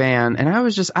fan, and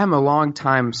I'm a long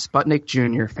time Sputnik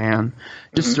Jr. fan.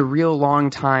 Just a real long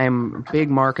time big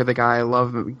Mark of the guy.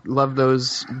 Love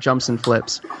those jumps and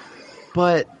flips.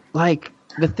 But like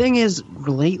the thing is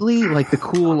lately, like the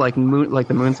cool like the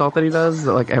moonsault that he does,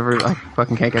 I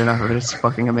fucking can't get enough of it. It's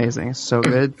fucking amazing. It's so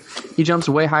good. He jumps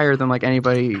way higher than like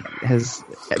anybody has.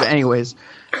 Anyways,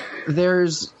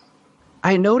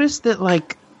 I noticed that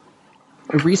like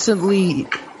recently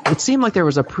it seemed like there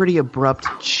was a pretty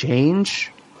abrupt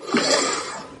change.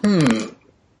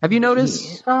 Have you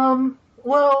noticed?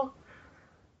 Well,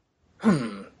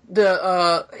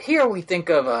 the here we think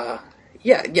of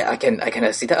yeah, I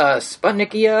can see the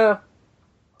Sputnik. He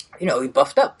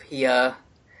buffed up.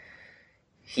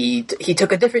 He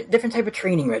took a different type of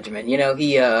training regimen.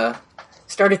 He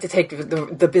started to take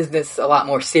the business a lot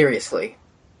more seriously,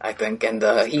 I think, and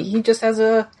he just has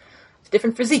a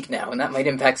different physique now, and that might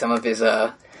impact some of his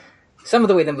some of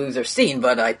the way the moves are seen.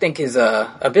 But I think his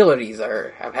abilities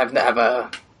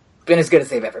have been as good as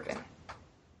they've ever been.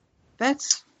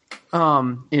 That's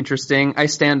interesting. I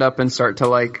stand up and start to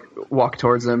like walk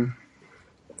towards him,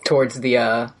 towards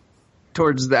the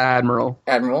Admiral,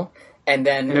 and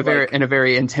then in a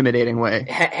very intimidating way.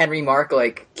 Henry Mark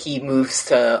he moves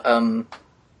to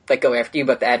go after you,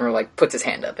 but the Admiral puts his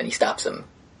hand up and he stops him,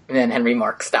 and then Henry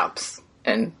Mark stops.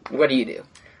 And what do you do?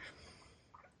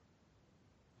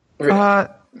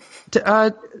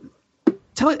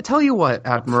 Tell you what,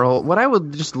 Admiral, what I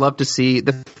would just love to see,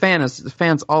 the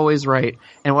fan's always right,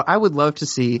 and what I would love to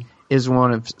see is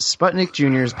one of Sputnik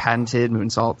Jr.'s patented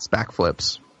moonsaults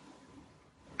backflips.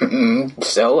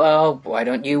 So, why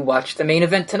don't you watch the main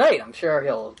event tonight? I'm sure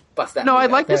he'll bust that. No, I'd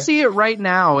like to see it right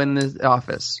now in the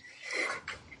office.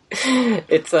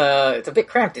 It's a bit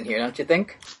cramped in here, don't you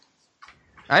think?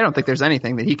 I don't think there's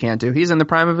anything that he can't do. He's in the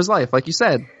prime of his life, like you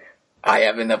said. I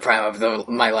am in the prime of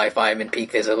my life. I am in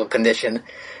peak physical condition.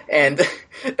 And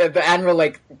the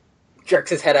Admiral, jerks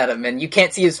his head at him, and you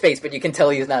can't see his face, but you can tell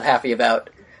he's not happy about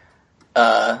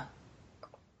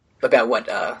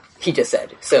what he just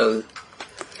said. So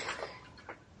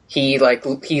he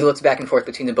looks back and forth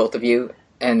between the both of you,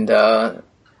 and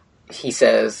he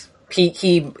says,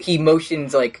 he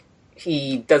motions,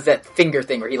 he does that finger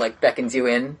thing where he, beckons you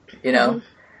in, Mm-hmm.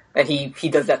 And he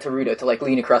does that to Rudo to,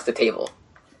 lean across the table.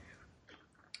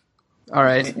 All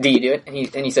right. Do you do it? And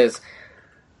he says,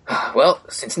 well,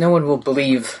 since no one will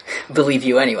believe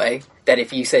you anyway, that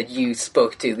if you said you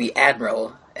spoke to the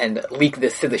Admiral and leaked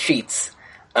this to the sheets,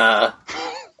 let's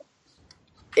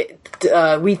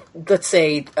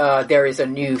say there is a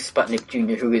new Sputnik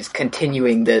Jr. who is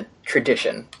continuing the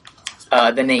tradition,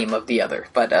 the name of the other,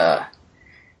 but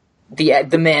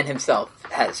the man himself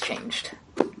has changed,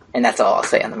 and that's all I'll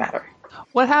say on the matter.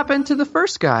 What happened to the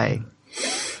first guy?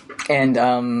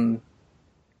 And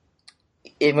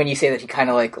when you say that, he kind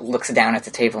of like looks down at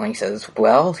the table and he says,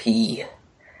 "Well, he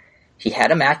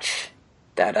had a match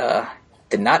that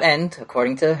did not end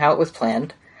according to how it was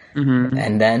planned,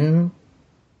 and then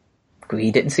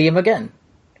we didn't see him again.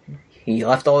 He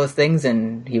left all his things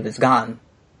and he was gone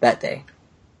that day."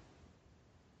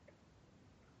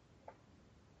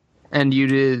 And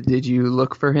did you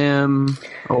look for him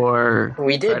or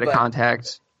we did try to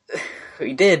contact?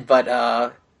 We did,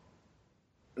 but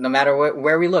no matter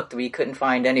where we looked, we couldn't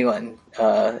find anyone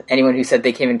who said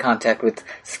they came in contact with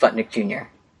Sputnik Jr.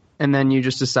 And then you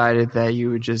just decided that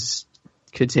you would just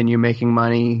continue making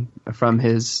money from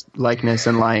his likeness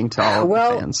and lying to all of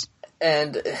the fans.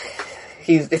 And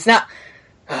it's not...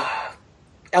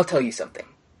 I'll tell you something.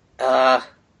 I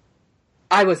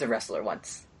was a wrestler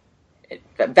once.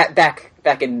 Back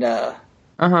in I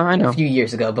know. a few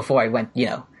years ago, before I went,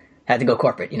 had to go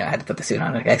corporate, had to put the suit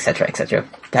on, etc., etc.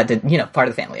 Had to, part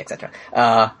of the family, etc.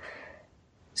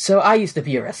 So I used to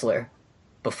be a wrestler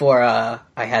before I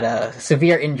had a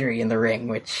severe injury in the ring,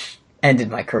 which ended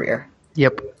my career.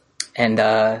 Yep. And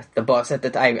the boss at the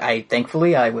time,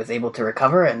 thankfully, I was able to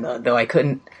recover, and though I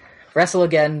couldn't wrestle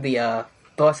again, the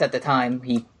boss at the time,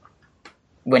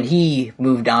 when he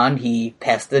moved on, he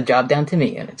passed the job down to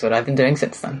me, and it's what I've been doing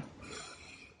since then.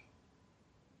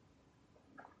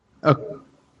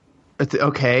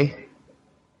 Okay.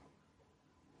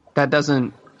 That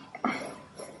doesn't...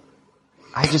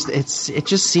 it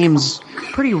just seems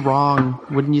pretty wrong,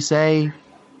 wouldn't you say?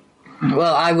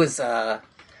 Well, I was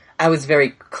very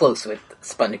close with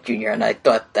Sputnik Jr., and I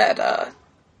thought that,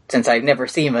 since I'd never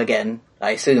see him again,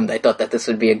 I thought that this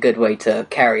would be a good way to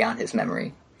carry on his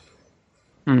memory.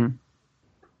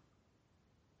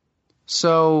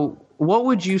 So, what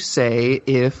would you say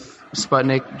if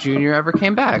Sputnik Jr. ever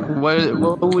came back?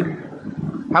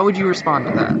 How would you respond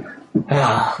to that?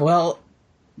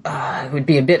 It would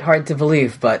be a bit hard to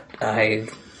believe, but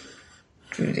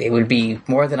it would be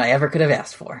more than I ever could have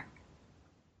asked for.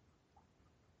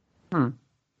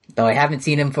 Though I haven't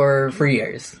seen him for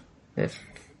years. If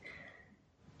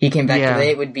he came back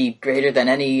today, it would be greater than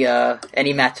any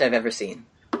match I've ever seen.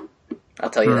 I'll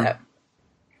tell you that.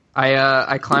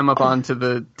 I climb up onto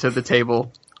the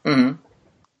table. Mm-hmm.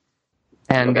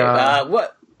 And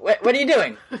what are you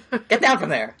doing? Get down from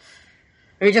there.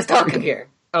 We're just talking here.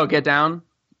 Oh, get down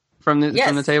from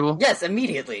the table? Yes,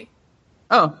 immediately.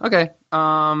 Oh, okay.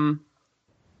 I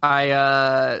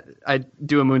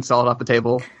do a moonsault off the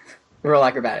table. Roll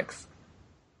acrobatics.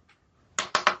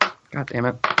 God damn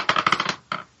it.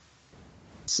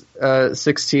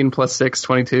 16 plus 6,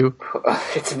 22.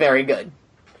 It's very good.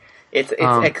 It's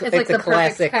like a the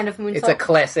classic kind of moonsault. It's a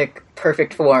classic,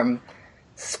 perfect form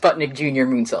Sputnik Jr.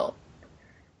 moonsault.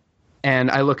 And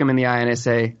I look him in the eye and I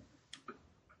say,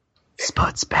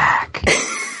 Sput's back.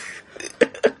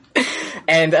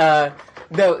 And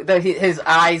though his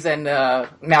eyes and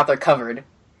mouth are covered,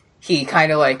 he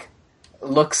kind of like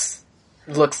looks.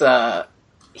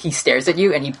 He stares at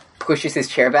you and he pushes his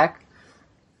chair back,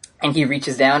 and he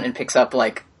reaches down and picks up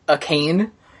like a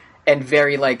cane, and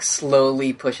very like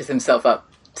slowly pushes himself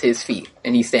up to his feet,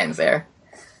 and he stands there,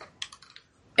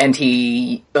 and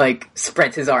he like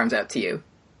spreads his arms out to you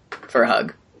for a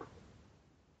hug.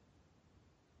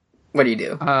 What do you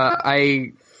do?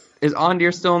 Is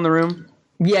Ondir still in the room?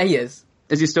 Yeah, he is.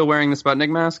 Is he still wearing the Sputnik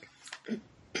mask?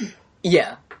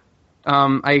 Yeah.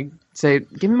 I say,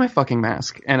 give me my fucking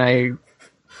mask, and I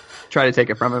try to take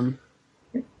it from him,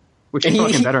 which he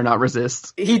fucking better not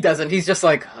resist. He doesn't. He's just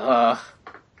like,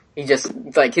 he just,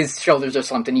 like, his shoulders are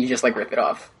slumped, and you just, like, rip it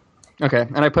off. Okay,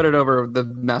 and I put it over the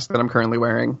mask that I'm currently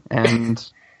wearing, and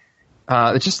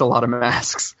it's just a lot of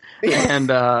masks.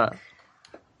 And I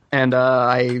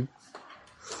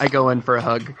go in for a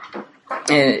hug. And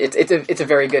it's a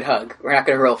very good hug. We're not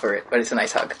going to roll for it, but it's a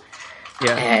nice hug.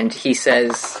 Yeah. And he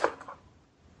says,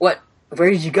 "What?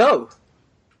 Where did you go?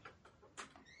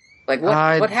 Like,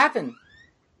 what happened?"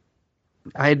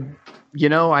 I'm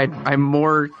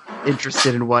more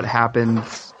interested in what happened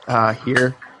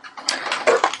here.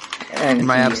 And in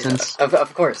my absence.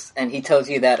 Of course. And he tells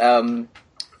you that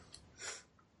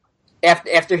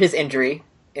after his injury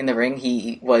in the ring,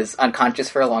 he was unconscious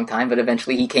for a long time, but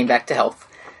eventually he came back to health.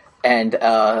 And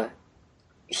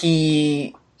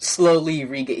he slowly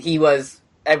he was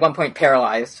at one point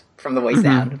paralyzed from the waist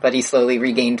down, but he slowly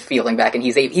regained feeling back, and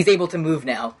he's able to move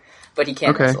now, but he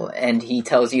can't wrestle. And he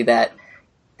tells you that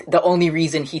the only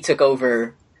reason he took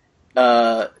over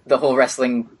the whole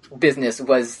wrestling business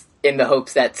was in the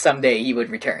hopes that someday he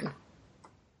would return.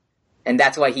 And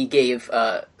that's why he gave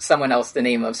someone else the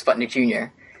name of Sputnik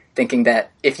Jr., thinking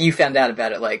that if you found out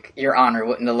about it, like, your honor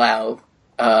wouldn't allow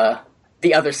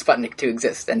the other Sputnik to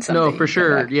exist. And no, for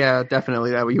sure. Yeah,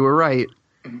 definitely. That you were right.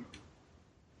 Mm-hmm.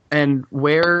 And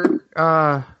where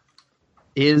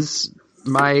is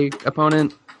my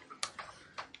opponent?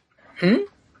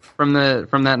 From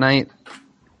that night?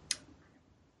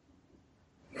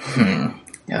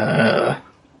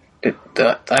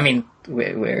 I mean,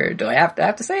 where do I have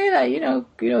to say that? You know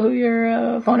who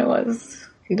your opponent was.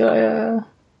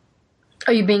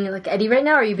 Are you being like Eddie right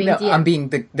now, or are you being no, DM? I'm being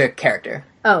the character.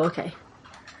 Oh, okay.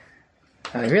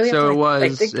 Really? So it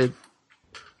was.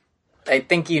 I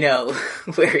think you know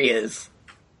where he is.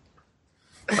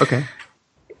 Okay.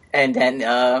 And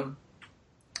then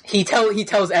he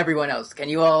tells everyone else. Can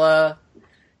you all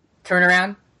turn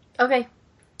around? Okay.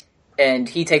 And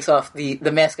he takes off the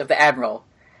mask of the Admiral,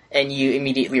 and you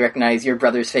immediately recognize your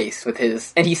brother's face with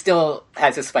his... And he still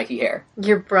has his spiky hair.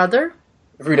 Your brother?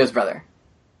 Rudo's brother.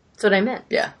 That's what I meant.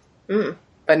 Yeah.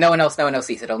 But no one else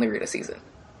sees it. Only Rudo sees it.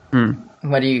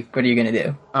 What are you gonna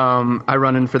do? I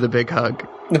run in for the big hug.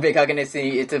 The big hug, and it's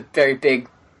a very big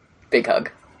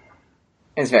hug.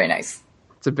 It's very nice.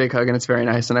 It's a big hug, and it's very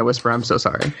nice. And I whisper, "I'm so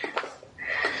sorry."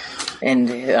 And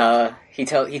he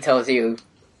tells you,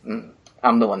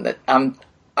 I'm the one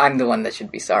that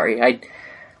should be sorry.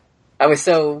 I was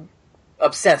so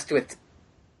obsessed with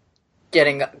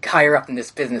getting higher up in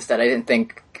this business that I didn't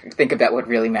think about what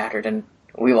really mattered, and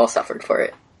we all suffered for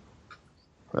it.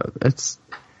 Well, it's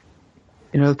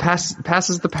the past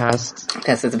is the past.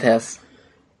 Past is the past.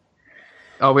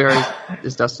 All we are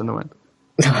is dust in the wind.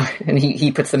 And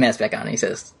he puts the mask back on and he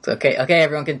says, okay,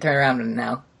 everyone can turn around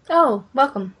now. Oh,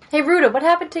 welcome. Hey, Ruda, what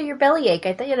happened to your bellyache?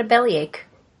 I thought you had a bellyache.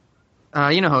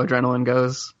 You know how adrenaline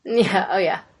goes. Yeah, oh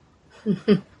yeah.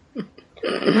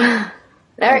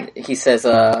 Alright. He says,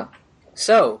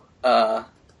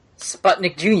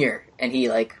 Sputnik Jr., and he,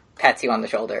 pats you on the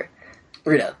shoulder.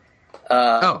 Ruda.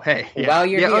 Hey.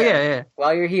 Yeah.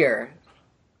 While you're here,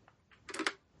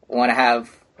 want to have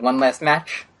one last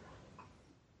match?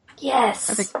 Yes.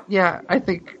 I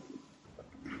think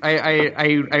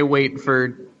I wait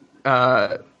for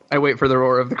the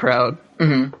roar of the crowd.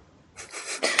 Mm-hmm.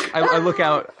 I look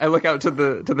out to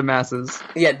the masses.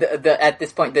 Yeah, at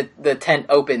this point the tent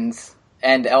opens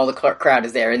and all the crowd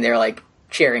is there and they're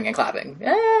cheering and clapping.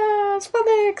 Ah,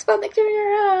 Sputnik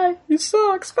Jr. You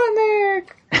suck, Sputnik.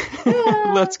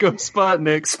 Ah. Let's go,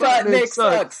 Sputnik. Sputnik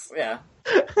sucks. Yeah.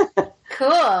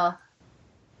 Cool.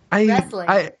 Wrestling.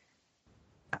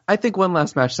 I think one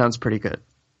last match sounds pretty good.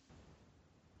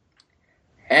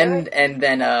 And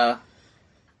then the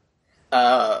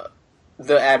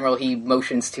Admiral, he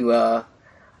motions to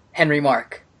Henry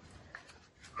Mark,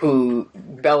 who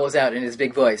bellows out in his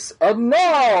big voice, "And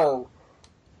now,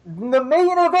 the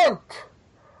main event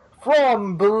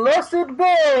from Blessed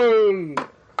Bay,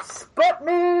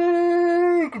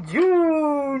 Sputnik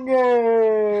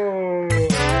Jr."